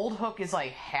 And then Old Hook is,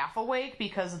 like, half awake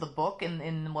because of the book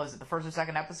in was it the first or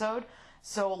second episode?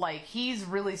 So, like, he's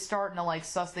really starting to, like,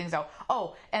 suss things out.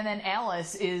 Oh, and then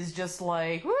Alice is just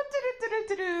like,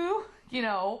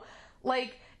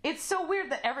 like, it's so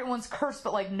weird that everyone's cursed,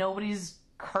 but, like, nobody's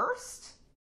cursed?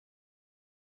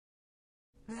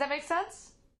 Does that make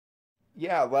sense?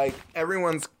 Yeah, like,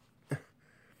 everyone's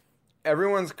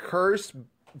cursed,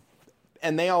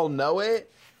 and they all know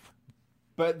it,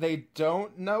 but they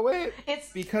don't know it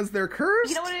because they're cursed?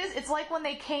 You know what it is? It's like when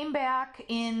they came back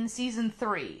in season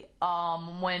 3,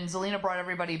 when Zelina brought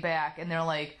everybody back, and they're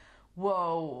like,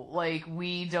 whoa, like,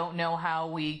 we don't know how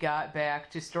we got back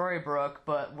to Storybrooke,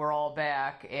 but we're all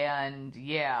back, and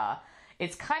yeah.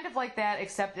 It's kind of like that,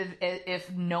 except if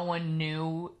no one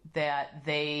knew that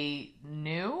they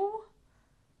knew?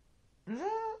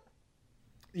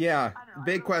 Yeah,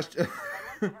 big question.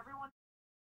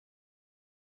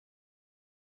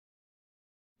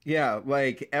 Yeah,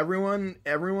 like, everyone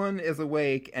is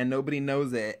awake and nobody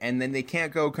knows it, and then they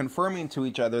can't go confirming to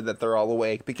each other that they're all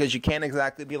awake because you can't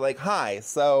exactly be like, hi,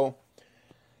 so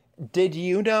did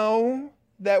you know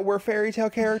that we're fairy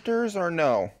tale characters or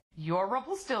no? You're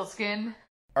Rumpelstiltskin.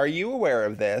 Are you aware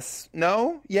of this?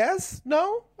 No? Yes?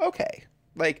 No? Okay.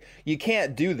 Like, you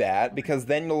can't do that because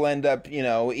then you'll end up,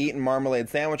 eating marmalade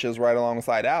sandwiches right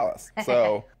alongside Alice.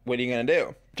 So, what are you going to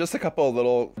do? Just a couple of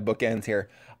little bookends here.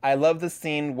 I love the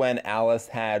scene when Alice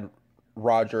had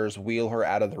Rogers wheel her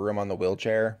out of the room on the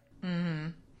wheelchair. Mm-hmm.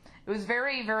 It was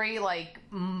very, very, like,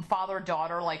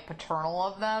 father-daughter, like, paternal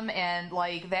of them. And,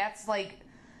 like, that's, like,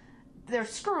 they're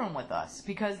screwing with us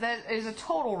because that is a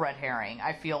total red herring,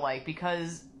 I feel like,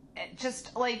 because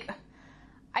just, like,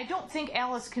 I don't think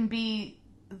Alice can be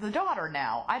the daughter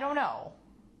now. I don't know.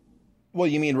 Well,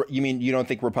 you mean you don't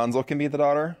think Rapunzel can be the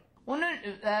daughter? Well,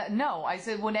 no. I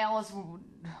said when Alice...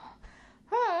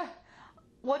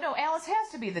 Well, no, Alice has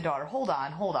to be the daughter. Hold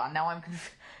on. Now I'm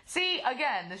confused. See,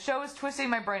 again, the show is twisting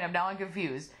my brain up. Now I'm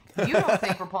confused. You don't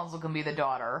think Rapunzel can be the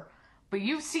daughter, but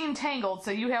you've seen Tangled,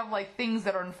 so you have, like, things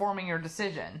that are informing your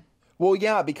decision. Well,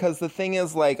 yeah, because the thing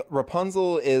is, like,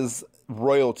 Rapunzel is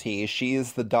royalty.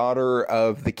 She's the daughter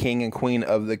of the king and queen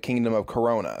of the kingdom of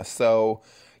Corona. So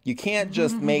you can't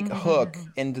just make Hook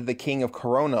into the king of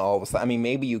Corona all of a sudden. I mean,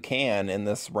 maybe you can in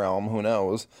this realm. Who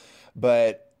knows?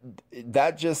 But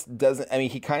that just doesn't... I mean,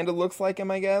 he kind of looks like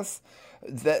him, I guess.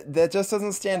 That just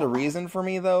doesn't stand a reason for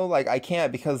me, though. Like, I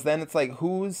can't, because then it's like,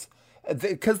 who's...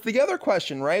 Because the other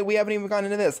question, right? We haven't even gone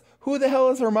into this. Who the hell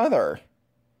is her mother?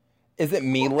 Is it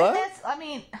Mila?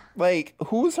 Like,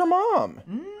 who's her mom?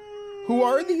 Who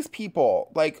are these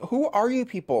people? Like, who are you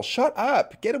people? Shut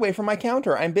up. Get away from my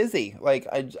counter. I'm busy. Like,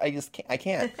 I just can't. I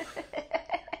can't.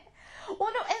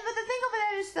 Well, no, but the thing of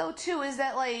it is, though, too, is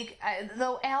that, like,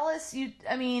 though Alice,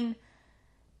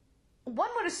 one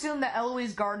would assume that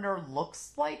Eloise Gardner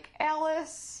looks like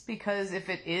Alice, because if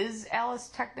it is Alice,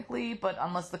 technically, but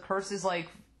unless the curse is, like,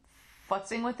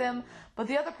 futzing with him. But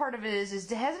the other part of it is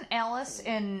hasn't Alice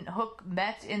and Hook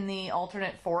met in the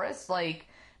alternate forest? Like,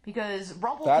 because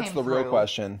Rumple came through. That's the real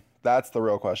question. That's the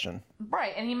real question.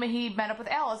 Right, and he met up with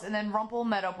Alice, and then Rumple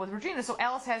met up with Regina, so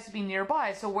Alice has to be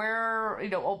nearby. So where,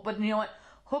 but you know what?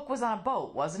 Hook was on a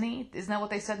boat, wasn't he? Isn't that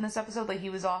what they said in this episode? Like, he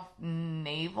was off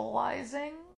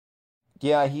navalizing?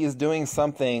 Yeah, he's doing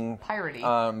something.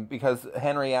 Piratey. Because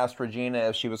Henry asked Regina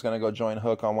if she was going to go join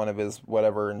Hook on one of his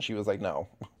whatever, and she was like, no.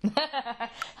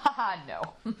 Haha,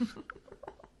 no.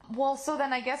 Well, so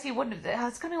then I guess he wouldn't have...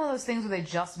 It's going to be one of those things where they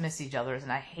just miss each other,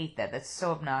 and I hate that. That's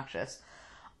so obnoxious.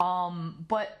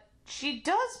 But she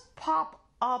does pop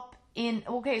up in...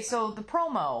 Okay, so the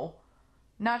promo...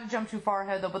 Not to jump too far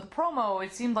ahead, though, but the promo,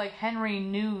 it seemed like Henry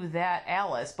knew that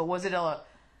Alice, but was it a...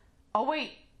 Oh,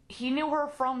 wait, he knew her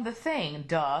from the thing.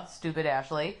 Duh, stupid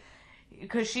Ashley.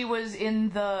 Because she was in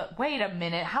the... Wait a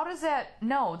minute, how does that...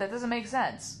 No, that doesn't make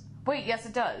sense. Wait, yes,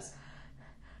 it does.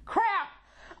 Crap!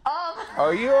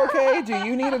 Are you okay? Do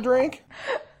you need a drink?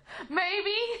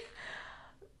 Maybe.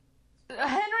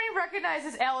 Henry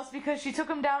recognizes Alice because she took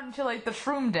him down into, like, the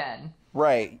shroom den.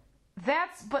 Right.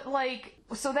 But, like,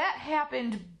 so that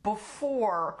happened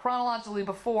chronologically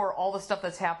before all the stuff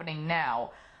that's happening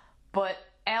now. But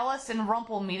Alice and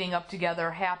Rumple meeting up together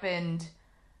happened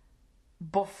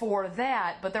before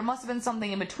that, but there must have been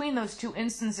something in between those two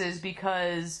instances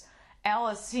because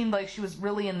Alice seemed like she was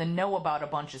really in the know about a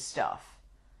bunch of stuff.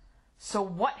 So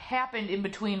what happened in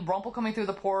between Rumple coming through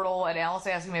the portal and Alice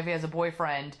asking him if he has a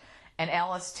boyfriend and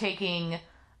Alice taking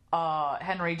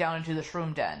Henry down into the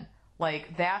shroom den?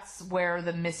 Like, that's where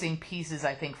the missing piece is,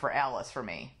 I think, for Alice, for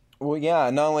me. Well,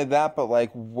 yeah, not only that, but, like,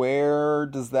 where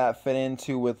does that fit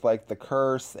into with, like, the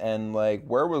curse? And, like,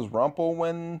 where was Rumple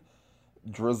when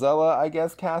Drizella, I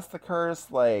guess, cast the curse?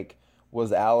 Like,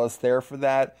 was Alice there for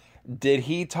that? Did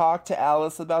he talk to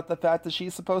Alice about the fact that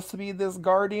she's supposed to be this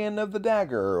guardian of the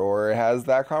dagger? Or has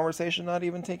that conversation not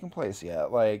even taken place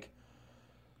yet? Like,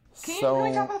 Can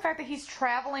we talk about the fact that he's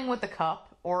traveling with the cup?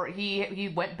 Or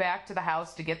he went back to the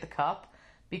house to get the cup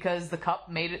because the cup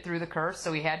made it through the curse,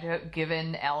 so he had to have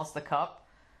given Alice the cup.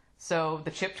 So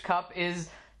the chipped cup is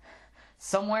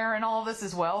somewhere in all of this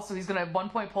as well. So he's going to at one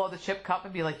point pull out the chipped cup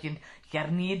and be like, you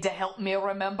need to help me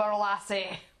remember,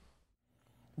 lassie.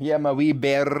 Yeah, my wee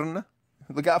bairn.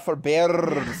 Look out for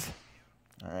bears.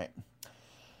 All right.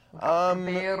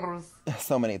 Bears.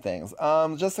 So many things.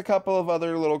 Just a couple of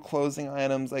other little closing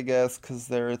items, I guess, because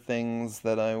there are things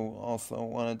that I also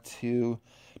wanted to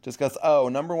discuss. Oh,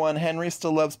 number one, Henry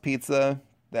still loves pizza.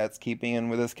 That's keeping in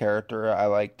with his character. I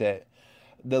liked it.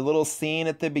 The little scene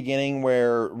at the beginning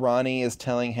where Ronnie is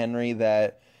telling Henry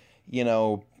that,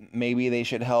 maybe they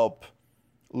should help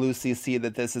Lucy see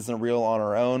that this isn't real on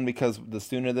her own because the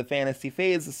sooner the fantasy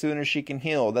fades, the sooner she can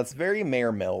heal. That's very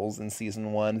Mayor Mills in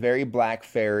season 1, very Black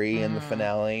Fairy in the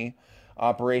finale,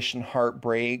 Operation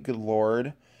Heartbreak, good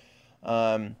lord.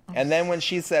 And then when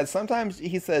she said, sometimes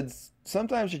you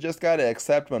just gotta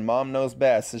accept when mom knows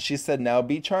best. And she said, now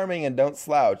be charming and don't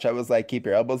slouch. I was like, keep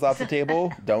your elbows off the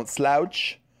table, don't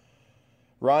slouch.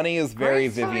 Ronnie is very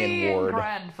Vivian Ward.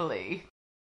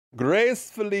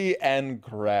 Gracefully and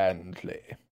grandly.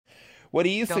 What do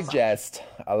you suggest?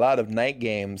 A lot of night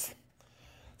games.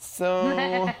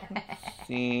 So, let's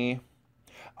see.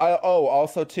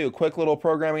 Also, too, quick little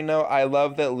programming note. I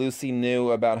love that Lucy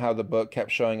knew about how the book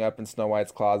kept showing up in Snow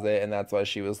White's closet, and that's why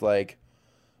she was, like,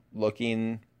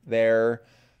 looking there.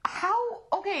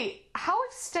 How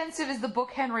extensive is the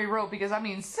book Henry wrote? Because,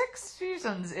 6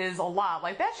 seasons is a lot.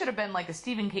 Like, that should have been like a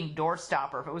Stephen King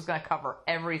doorstopper if it was going to cover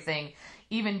everything,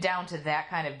 even down to that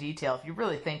kind of detail, if you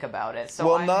really think about it.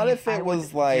 So, if it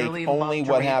was, like, only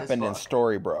what happened in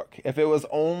Storybrooke. If it was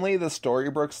only the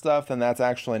Storybrooke stuff, then that's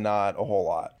actually not a whole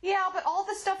lot. Yeah, but all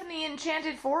the stuff in the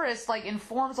Enchanted Forest, like,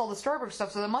 informs all the Storybrooke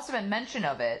stuff, so there must have been mention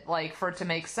of it, like, for it to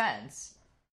make sense.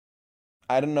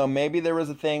 I don't know, maybe there was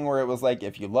a thing where it was like,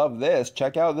 if you love this,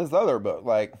 check out this other book.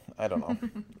 Like, I don't know.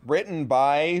 Written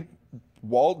by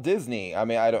Walt Disney. I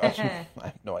mean, I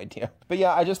have no idea. But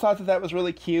yeah, I just thought that was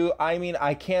really cute. I mean,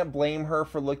 I can't blame her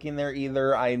for looking there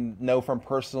either. I know from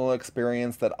personal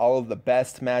experience that all of the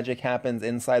best magic happens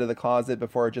inside of the closet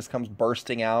before it just comes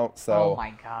bursting out. So, oh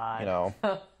my God. You know.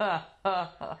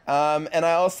 And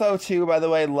I also, too, by the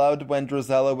way, loved when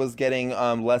Drizella was getting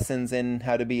lessons in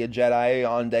how to be a Jedi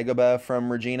on Dagobah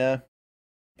from Regina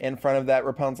in front of that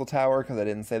Rapunzel tower, because I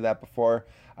didn't say that before.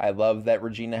 I love that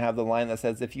Regina have the line that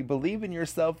says, if you believe in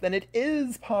yourself, then it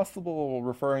is possible,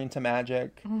 referring to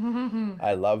magic.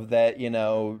 I love that, you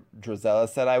know, Drizella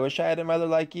said, I wish I had a mother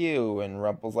like you, and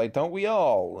Rumple's like, don't we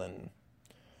all? And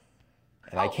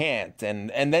I can't.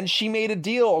 And then she made a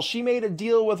deal. She made a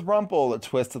deal with Rumple, a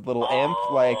twisted little imp.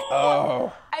 Like,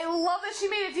 oh. I love that she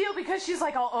made a deal because she's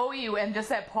like, I'll owe you. And just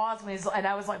that pause, and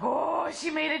I was like, oh, she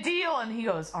made a deal. And he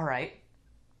goes, all right.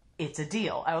 It's a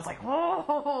deal. I was like,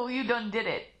 "Whoa, you done did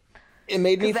it." It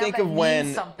made me think of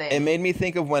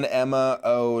when Emma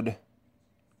owed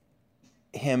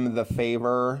him the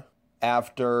favor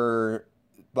after,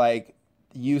 like,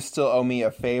 you still owe me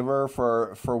a favor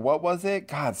for what was it?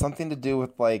 God, something to do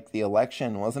with like the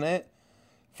election, wasn't it?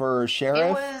 For sheriff.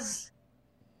 It was.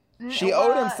 She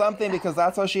owed him something because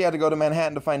that's why she had to go to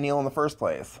Manhattan to find Neil in the first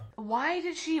place. Why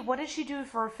did she? What did she do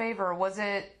for a favor? Was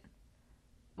it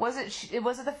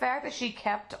the fact that she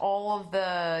kept all of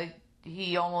the,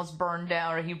 he almost burned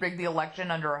down, or he rigged the election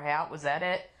under her hat? Was that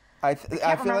it? I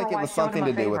feel like it was something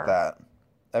to do with that.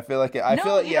 I feel like yes.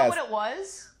 know what it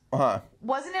was? Uh-huh.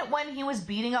 Wasn't it when he was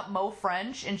beating up Mo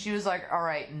French and she was like, all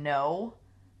right, no,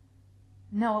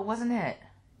 it wasn't it.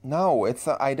 No, it's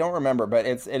I don't remember, but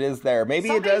it is there. Maybe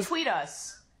somebody it does. Tweet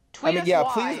us.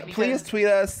 Please tweet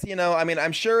us. You know, I mean,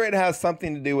 I'm sure it has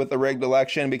something to do with the rigged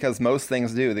election because most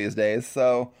things do these days.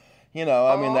 So, you know,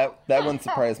 I mean, that wouldn't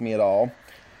surprise me at all.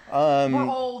 We're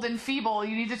old and feeble.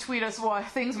 You need to tweet us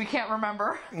things we can't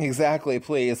remember. Exactly,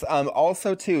 please.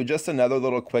 Also, too, just another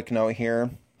little quick note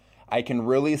here. I can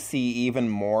really see even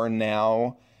more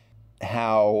now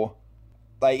how,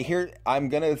 like, here, I'm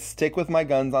going to stick with my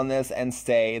guns on this and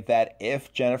say that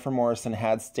if Jennifer Morrison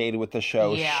had stayed with the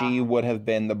show, she would have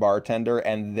been the bartender,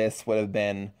 and this would have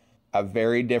been a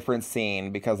very different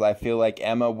scene, because I feel like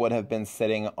Emma would have been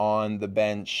sitting on the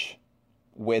bench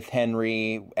with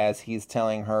Henry as he's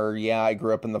telling her, yeah, I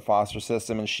grew up in the foster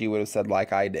system, and she would have said,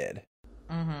 like I did.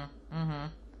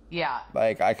 Yeah.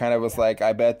 Like, I kind of was like,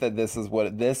 I bet that this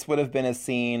would have been a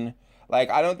scene. Like,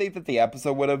 I don't think that the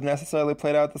episode would have necessarily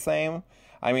played out the same.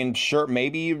 I mean, sure,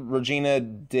 maybe Regina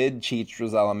did teach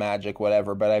Drizella magic,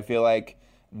 whatever, but I feel like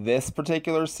this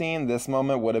particular scene, this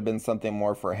moment, would have been something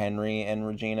more for Henry and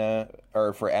Regina,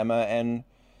 or for Emma and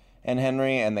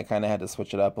Henry, and they kind of had to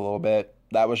switch it up a little bit.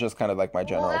 That was just kind of like my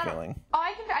general feeling.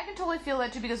 I can totally feel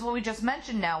that too, because what we just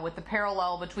mentioned now with the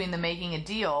parallel between the making a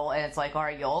deal and it's like, all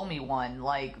right, you owe me one,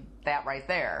 like that right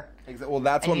there. Well,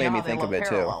 that's what made me think of it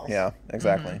parallels. too. Yeah,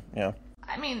 exactly. Yeah.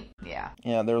 I mean, yeah.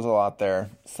 Yeah, there was a lot there.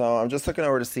 So I'm just looking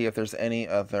over to see if there's any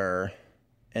other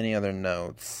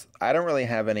notes. I don't really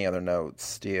have any other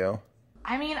notes. Do you?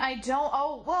 I mean, I don't.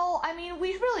 Oh, well, I mean,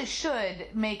 we really should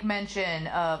make mention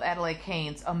of Adelaide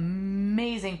Kane's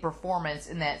amazing performance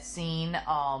in that scene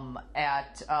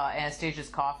at Anastasia's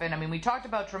coffin. I mean, we talked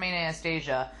about Tremaine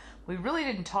Anastasia. We really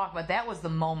didn't talk about that. Was the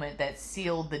moment that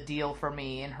sealed the deal for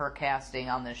me in her casting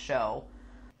on this show.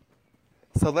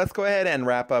 So let's go ahead and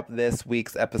wrap up this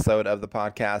week's episode of the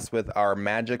podcast with our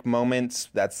magic moments.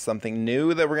 That's something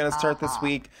new that we're going to start this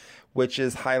week, which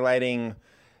is highlighting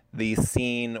the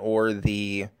scene or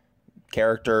the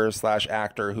character /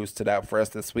 actor who stood out for us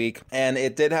this week. And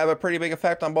it did have a pretty big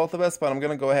effect on both of us, but I'm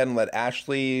going to go ahead and let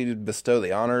Ashley bestow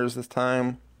the honors this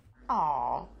time.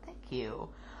 Oh, thank you.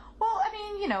 Well, I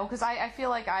mean, you know, because I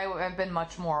feel like I've been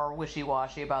much more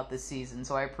wishy-washy about this season,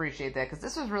 so I appreciate that, because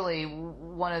this was really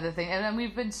one of the things, and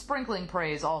we've been sprinkling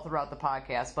praise all throughout the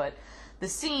podcast, but that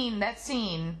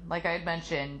scene, like I had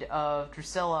mentioned, of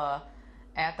Drusilla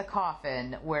at the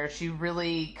coffin, where she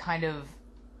really kind of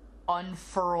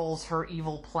unfurls her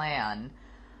evil plan,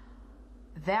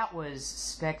 that was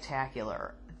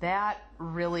spectacular. That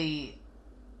really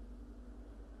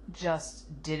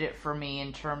just did it for me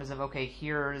in terms of, okay,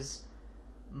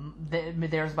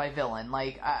 there's my villain.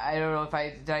 Like, I don't know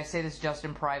did I say this just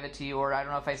in private to you, or I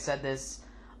don't know if I said this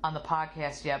on the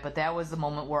podcast yet, but that was the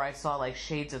moment where I saw, like,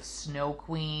 shades of Snow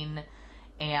Queen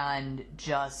and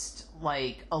just,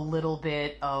 like, a little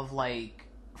bit of, like,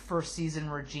 first season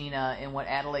Regina and what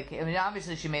Adelaide, I mean,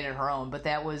 obviously she made it her own, but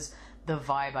that was the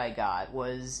vibe I got,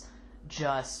 was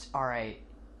just, all right,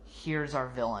 here's our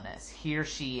villainess. Here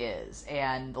she is.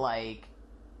 And, like,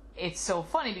 it's so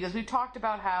funny because we've talked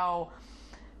about how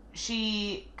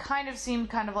she kind of seemed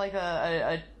kind of like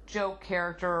a joke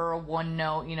character, a one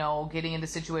note, you know, getting into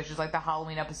situations like the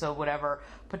Halloween episode, whatever.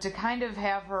 But to kind of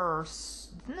have her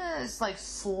like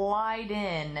slide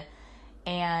in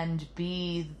and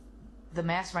be the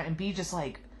mastermind and be just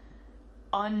like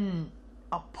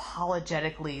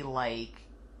unapologetically like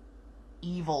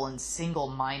evil and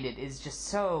single-minded is just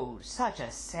such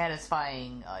a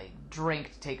satisfying like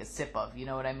drink to take a sip of, you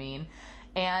know what I mean?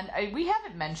 And we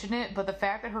haven't mentioned it, but the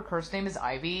fact that her curse name is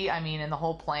Ivy, I mean, and the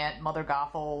whole plant, Mother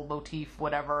Gothel motif,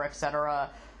 whatever, etc.,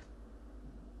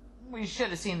 we should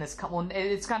have seen this come. Well,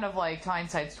 it's kind of like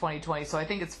hindsight's 2020, so I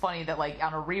think it's funny that, like,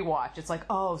 on a rewatch, it's like,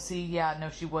 oh, see, yeah, no,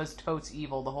 she was totes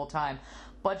evil the whole time.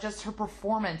 But just her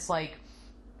performance, like,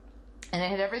 and it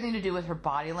had everything to do with her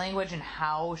body language and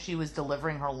how she was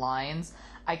delivering her lines.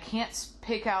 I can't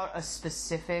pick out a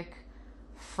specific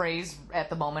phrase at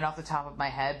the moment off the top of my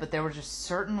head, but there was just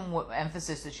certain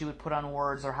emphasis that she would put on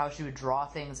words or how she would draw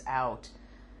things out,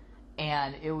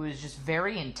 and it was just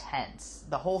very intense.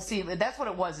 The whole scene, that's what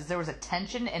it was, is there was a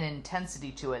tension and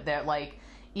intensity to it that, like,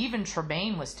 even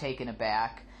Tremaine was taken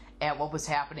aback at what was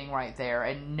happening right there,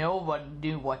 and no one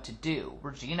knew what to do.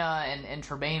 Regina and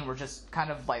Tremaine were just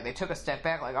kind of like, they took a step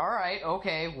back, like, all right,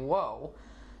 okay, whoa.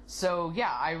 So,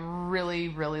 yeah, I really,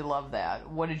 really love that.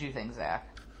 What did you think, Zach?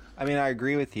 I mean, I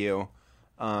agree with you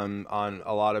on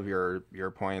a lot of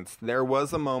your points. There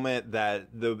was a moment that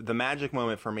the magic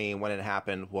moment for me when it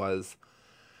happened was,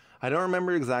 I don't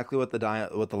remember exactly what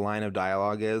the line of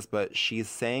dialogue is, but she's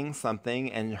saying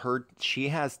something and she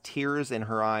has tears in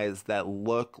her eyes that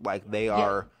look like they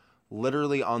are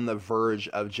literally on the verge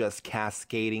of just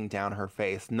cascading down her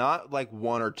face. Not like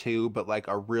one or two, but like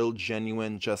a real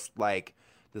genuine, just like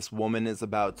this woman is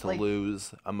about to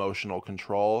lose emotional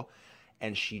control.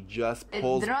 And she just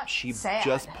pulls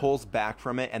back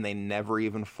from it, and they never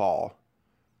even fall.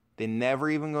 They never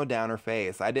even go down her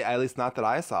face. At least not that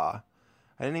I saw.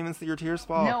 I didn't even see her tears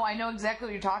fall. No, I know exactly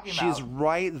what you're talking about. She's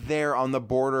right there on the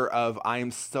border of I'm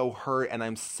so hurt and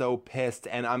I'm so pissed,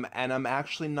 and I'm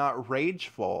actually not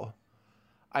rageful.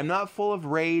 I'm not full of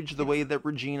rage the way that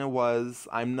Regina was.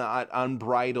 I'm not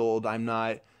unbridled. I'm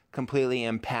not completely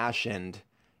impassioned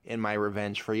in my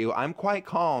revenge for you. I'm quite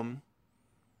calm.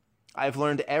 I've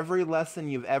learned every lesson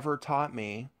you've ever taught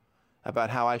me about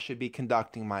how I should be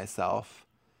conducting myself.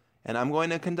 And I'm going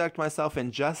to conduct myself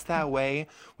in just that way,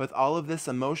 with all of this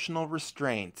emotional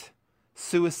restraint.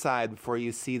 Suicide before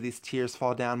you see these tears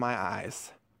fall down my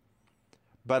eyes.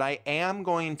 But I am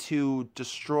going to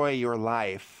destroy your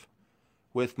life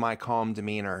with my calm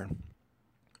demeanor.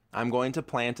 I'm going to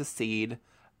plant a seed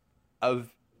of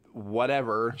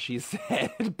whatever she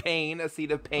said, pain, a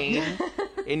seed of pain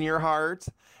in your heart,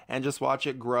 and just watch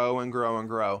it grow and grow and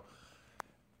grow.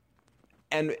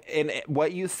 And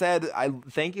what you said, I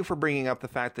thank you for bringing up the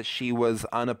fact that she was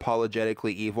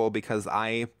unapologetically evil, because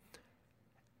I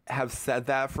have said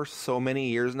that for so many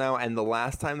years now, and the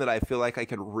last time that I feel like I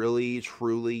could really,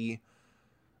 truly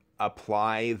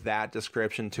apply that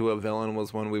description to a villain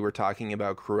was when we were talking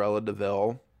about Cruella de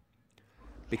Vil,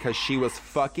 because she was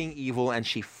fucking evil and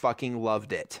she fucking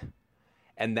loved it.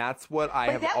 And that's what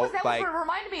I have. That was what it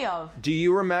reminded me of. Do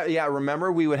you remember? Yeah,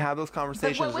 remember we would have those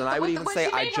conversations, and I would even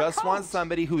say, I just want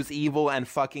somebody who's evil and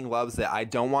fucking loves it. I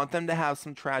don't want them to have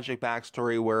some tragic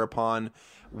backstory whereupon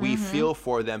we feel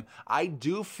for them. I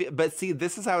do feel, but see,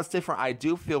 this is how it's different. I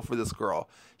do feel for this girl.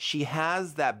 She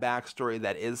has that backstory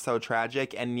that is so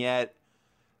tragic, and yet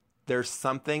there's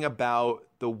something about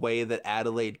the way that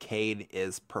Adelaide Cade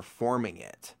is performing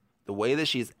it. The way that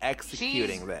she's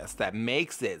executing this, that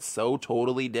makes it so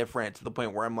totally different, to the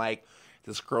point where I'm like,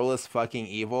 this girl is fucking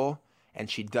evil, and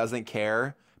she doesn't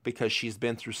care because she's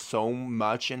been through so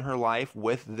much in her life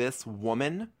with this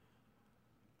woman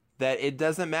that it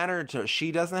doesn't matter to her.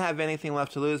 She doesn't have anything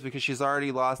left to lose because she's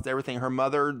already lost everything. Her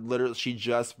mother, literally, she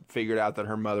just figured out that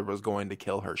her mother was going to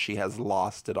kill her. She has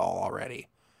lost it all already.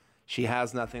 She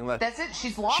has nothing left. That's it.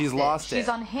 She's lost it. She's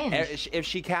unhinged. If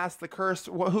she casts the curse,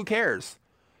 well, who cares?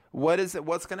 What is it?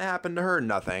 What's going to happen to her?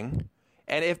 Nothing.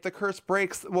 And if the curse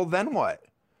breaks, well, then what?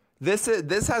 This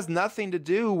has nothing to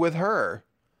do with her.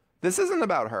 This isn't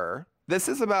about her. This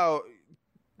is about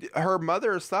her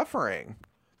mother suffering.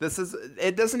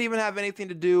 It doesn't even have anything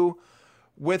to do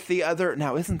with the other.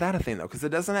 Now, isn't that a thing, though? Because it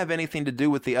doesn't have anything to do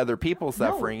with the other people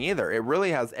suffering either. It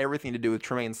really has everything to do with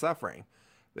Tremaine's suffering.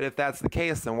 But if that's the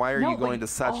case, then why are you going to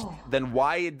such... Then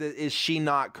why is she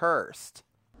not cursed?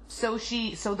 So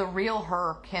the real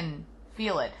her can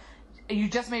feel it. You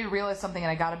just made me realize something, and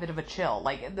I got a bit of a chill.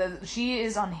 Like, she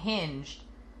is unhinged,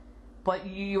 but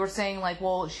you were saying, like,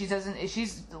 well, she's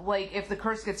like, if the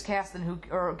curse gets cast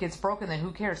or gets broken, then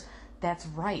who cares? That's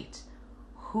right.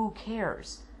 who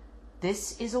cares?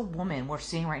 This is a woman we're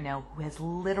seeing right now who has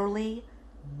literally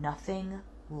nothing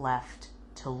left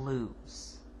to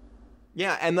lose.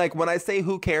 Yeah, and like when I say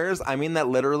who cares, I mean that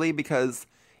literally, because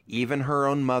even her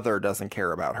own mother doesn't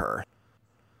care about her.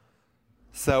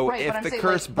 So Right, if but I'm the saying,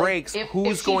 curse like, breaks, if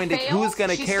who's she going to fails,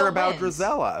 she care still about wins.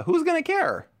 Drizella? Who's going to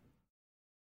care?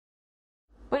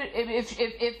 But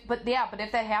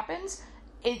if that happens,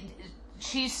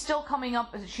 she's still coming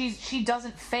up. She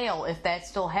doesn't fail if that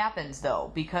still happens,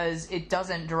 though, because it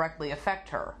doesn't directly affect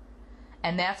her,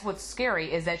 and that's what's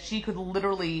scary, is that she could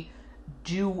literally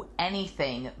do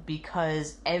anything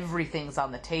because everything's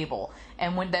on the table.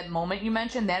 And when that moment you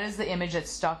mentioned, that is the image that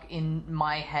stuck in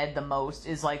my head the most,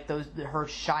 is like her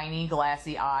shiny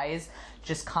glassy eyes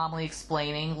just calmly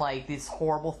explaining like this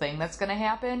horrible thing that's going to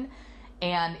happen.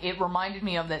 And it reminded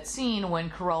me of that scene when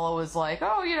Cruella was like,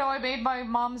 oh, I made my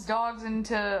mom's dogs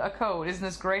into a coat, isn't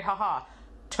this great, haha,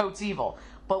 totes evil.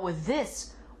 But with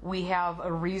this, we have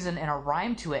a reason and a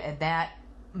rhyme to it, and that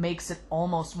makes it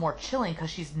almost more chilling, because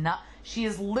she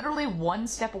is literally one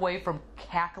step away from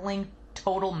cackling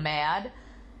total mad,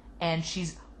 and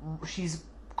she's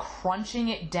crunching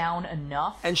it down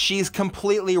enough. And she's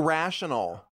completely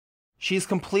rational.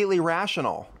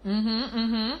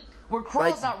 Where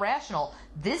Cruella's not rational.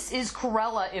 This is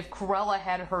Cruella if Cruella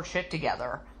had her shit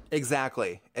together.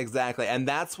 Exactly. And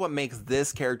that's what makes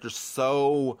this character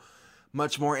so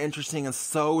much more interesting and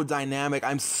so dynamic.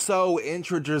 I'm so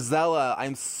into Drizella.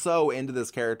 I'm so into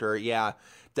this character. Yeah,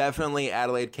 definitely,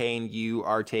 Adelaide Kane, you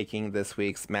are taking this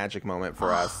week's magic moment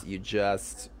for us. You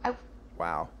just...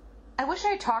 wow. I wish I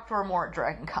had talked to her more at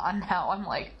Dragon Con. Now I'm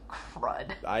like,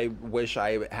 crud. I wish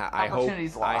I hope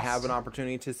I have an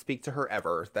opportunity to speak to her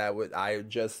ever. That would, I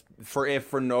just,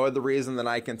 for no other reason than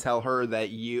I can tell her that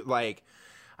you, like,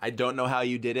 I don't know how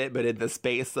you did it, but in the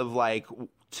space of like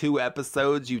 2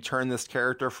 episodes, you turn this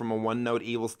character from a one-note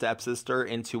evil stepsister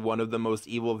into one of the most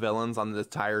evil villains on the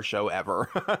entire show ever.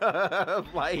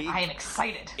 Like, I am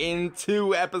excited. In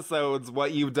 2 episodes,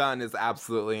 what you've done is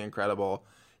absolutely incredible.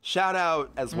 Shout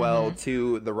out as well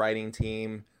to the writing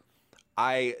team.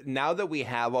 Now that we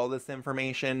have all this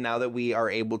information, now that we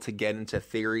are able to get into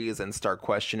theories and start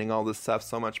questioning all this stuff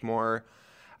so much more,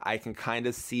 I can kind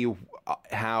of see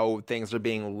how things are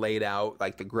being laid out.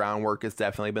 Like, the groundwork has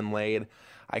definitely been laid.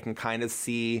 I can kind of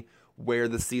see where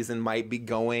the season might be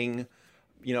going,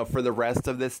 for the rest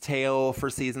of this tale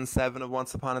for season 7 of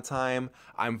Once Upon a Time.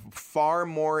 I'm far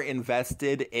more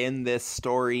invested in this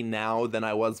story now than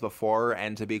I was before,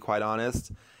 and to be quite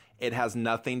honest, it has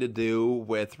nothing to do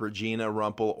with Regina,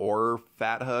 Rumple, or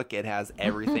Fat Hook. It has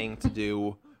everything to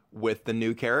do with the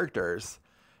new characters.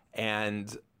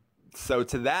 And so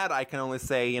to that, I can only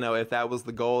say, if that was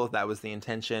the goal, if that was the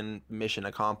intention, mission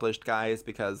accomplished, guys,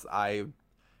 because I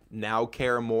now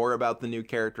care more about the new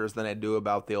characters than I do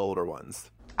about the older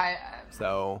ones.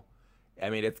 So,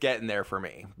 it's getting there for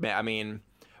me.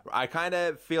 I kind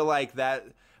of feel like that,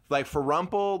 like for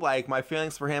Rumple, like my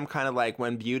feelings for him kind of like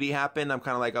when Beauty happened, I'm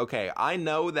kind of like, okay, I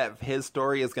know that his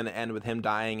story is going to end with him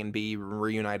dying and be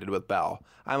reunited with Belle.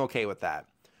 I'm okay with that.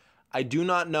 I do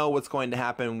not know what's going to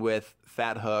happen with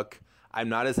Fat Hook. I'm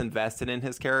not as invested in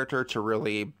his character to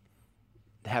really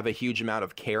have a huge amount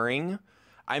of caring.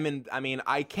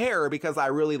 I care because I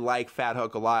really like Fat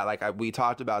Hook a lot. Like we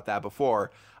talked about that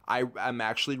before. I'm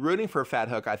actually rooting for Fat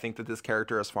Hook. I think that this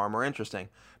character is far more interesting.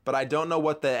 But I don't know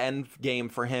what the end game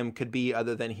for him could be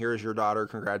other than here's your daughter,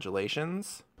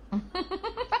 congratulations.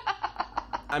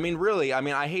 Really,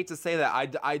 I hate to say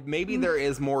that. I maybe there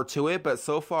is more to it, but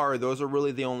so far those are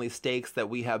really the only stakes that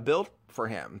we have built for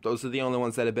him. Those are the only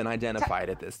ones that have been identified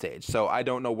at this stage. So I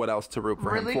don't know what else to root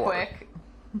for him for. Really quick.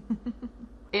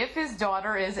 If his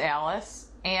daughter is Alice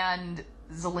and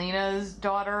Zelina's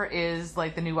daughter is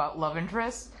like the new love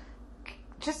interest,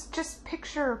 just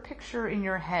picture in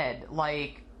your head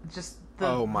like just the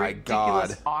oh my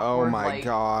ridiculous, god, awkward, oh my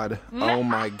god, oh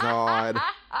my god.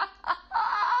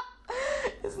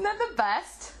 Isn't that the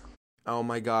best? Oh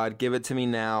my god, give it to me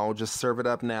now. Just serve it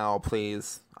up now,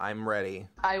 please. I'm ready.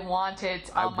 I want it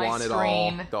on my screen. I want it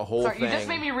all. The whole thing. You just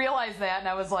made me realize that, and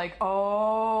I was like,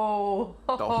 oh.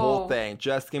 The whole thing.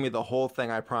 Just give me the whole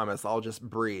thing, I promise. I'll just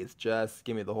breathe. Just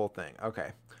give me the whole thing. Okay.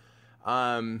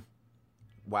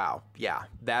 Wow. Yeah,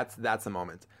 that's a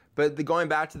moment. But going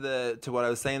back to what I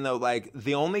was saying, though, like,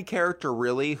 the only character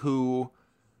really whose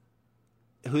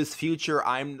future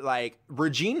I'm like,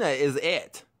 Regina is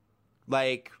it.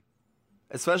 Like,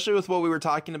 especially with what we were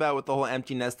talking about with the whole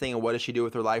empty nest thing and what does she do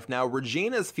with her life now.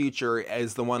 Regina's future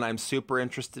is the one I'm super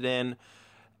interested in.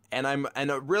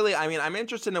 I'm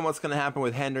interested in what's going to happen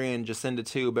with Henry and Jacinda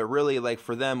too, but really, like,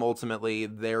 for them, ultimately,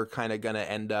 they're kind of going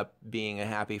to end up being a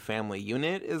happy family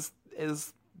unit is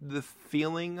the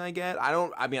feeling I get.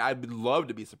 I'd love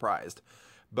to be surprised,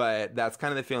 but that's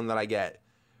kind of the feeling that I get.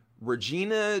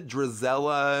 Regina,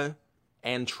 Drizella,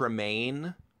 and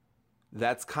Tremaine,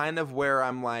 that's kind of where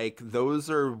I'm like, those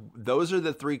are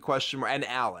the three question marks, and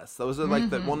Alice. Those are like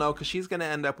because she's going to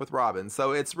end up with Robin.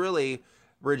 So it's really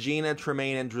Regina,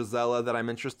 Tremaine, and Drizella that I'm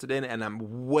interested in, and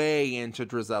I'm way into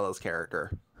Drizella's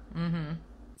character.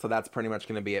 So that's pretty much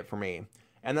going to be it for me.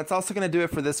 And that's also going to do it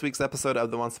for this week's episode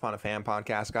of the Once Upon a Fan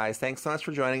podcast, guys. Thanks so much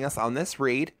for joining us on this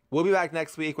read. We'll be back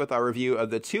next week with our review of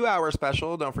the 2-hour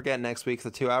special. Don't forget, next week's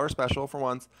a 2-hour special for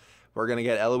once. We're going to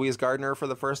get Eloise Gardner for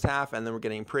the first half, and then we're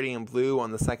getting Pretty in Blue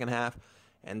on the second half.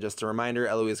 And just a reminder,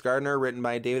 Eloise Gardner, written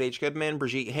by David H. Goodman,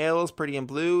 Brigitte Hales, Pretty in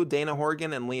Blue, Dana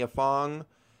Horgan, and Leah Fong.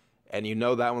 And you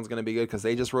know that one's going to be good because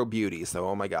they just wrote Beauty, so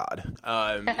oh my God.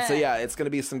 So yeah, it's going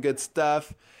to be some good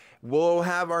stuff. We'll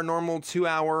have our normal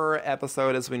 2-hour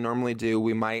episode as we normally do.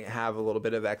 We might have a little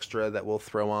bit of extra that we'll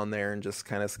throw on there and just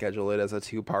kind of schedule it as a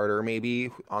 2-parter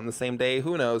maybe on the same day.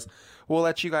 Who knows? We'll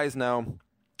let you guys know.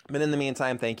 But in the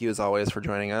meantime, thank you as always for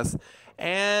joining us.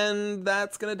 And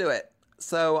that's going to do it.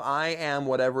 So I am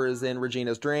whatever is in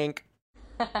Regina's drink.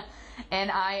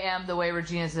 And I am the way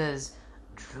Regina says,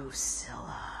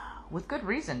 Drusilla. With good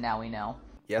reason, now we know.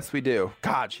 Yes, we do.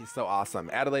 God, she's so awesome.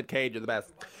 Adelaide Cage, you're the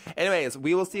best. Anyways,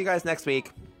 we will see you guys next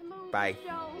week. Bye.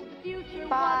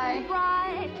 Bye.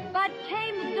 Bright, but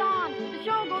came the dawn. The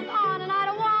show goes on, and I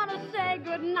don't want to say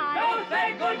good night. Don't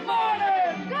say good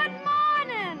morning. Good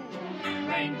morning.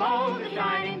 Rainbows are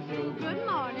shining through. Good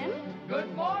morning.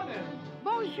 Good morning.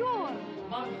 Bonjour.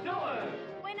 Bonjour.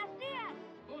 Buenos dias.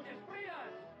 Gutes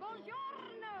Frias.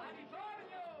 Buongiorno.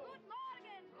 Buongiorno. Good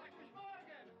morning. Guten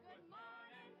Morgen. Good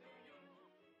morning to you.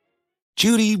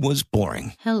 Judy was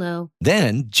boring. Hello.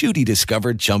 Then Judy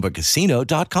discovered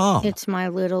ChumbaCasino.com. It's my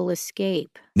little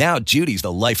escape. Now Judy's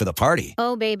the life of the party.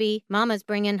 Oh, baby, mama's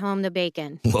bringing home the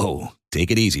bacon. Whoa,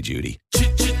 take it easy, Judy.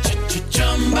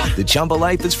 The Chumba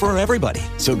life is for everybody.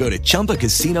 So go to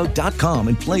ChumbaCasino.com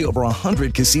and play over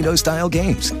 100 casino-style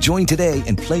games. Join today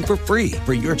and play for free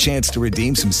for your chance to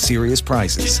redeem some serious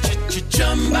prizes.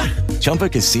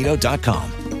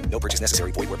 ChumbaCasino.com. No purchase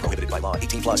necessary. Void where prohibited by law.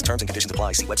 18+ terms and conditions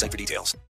apply. See website for details.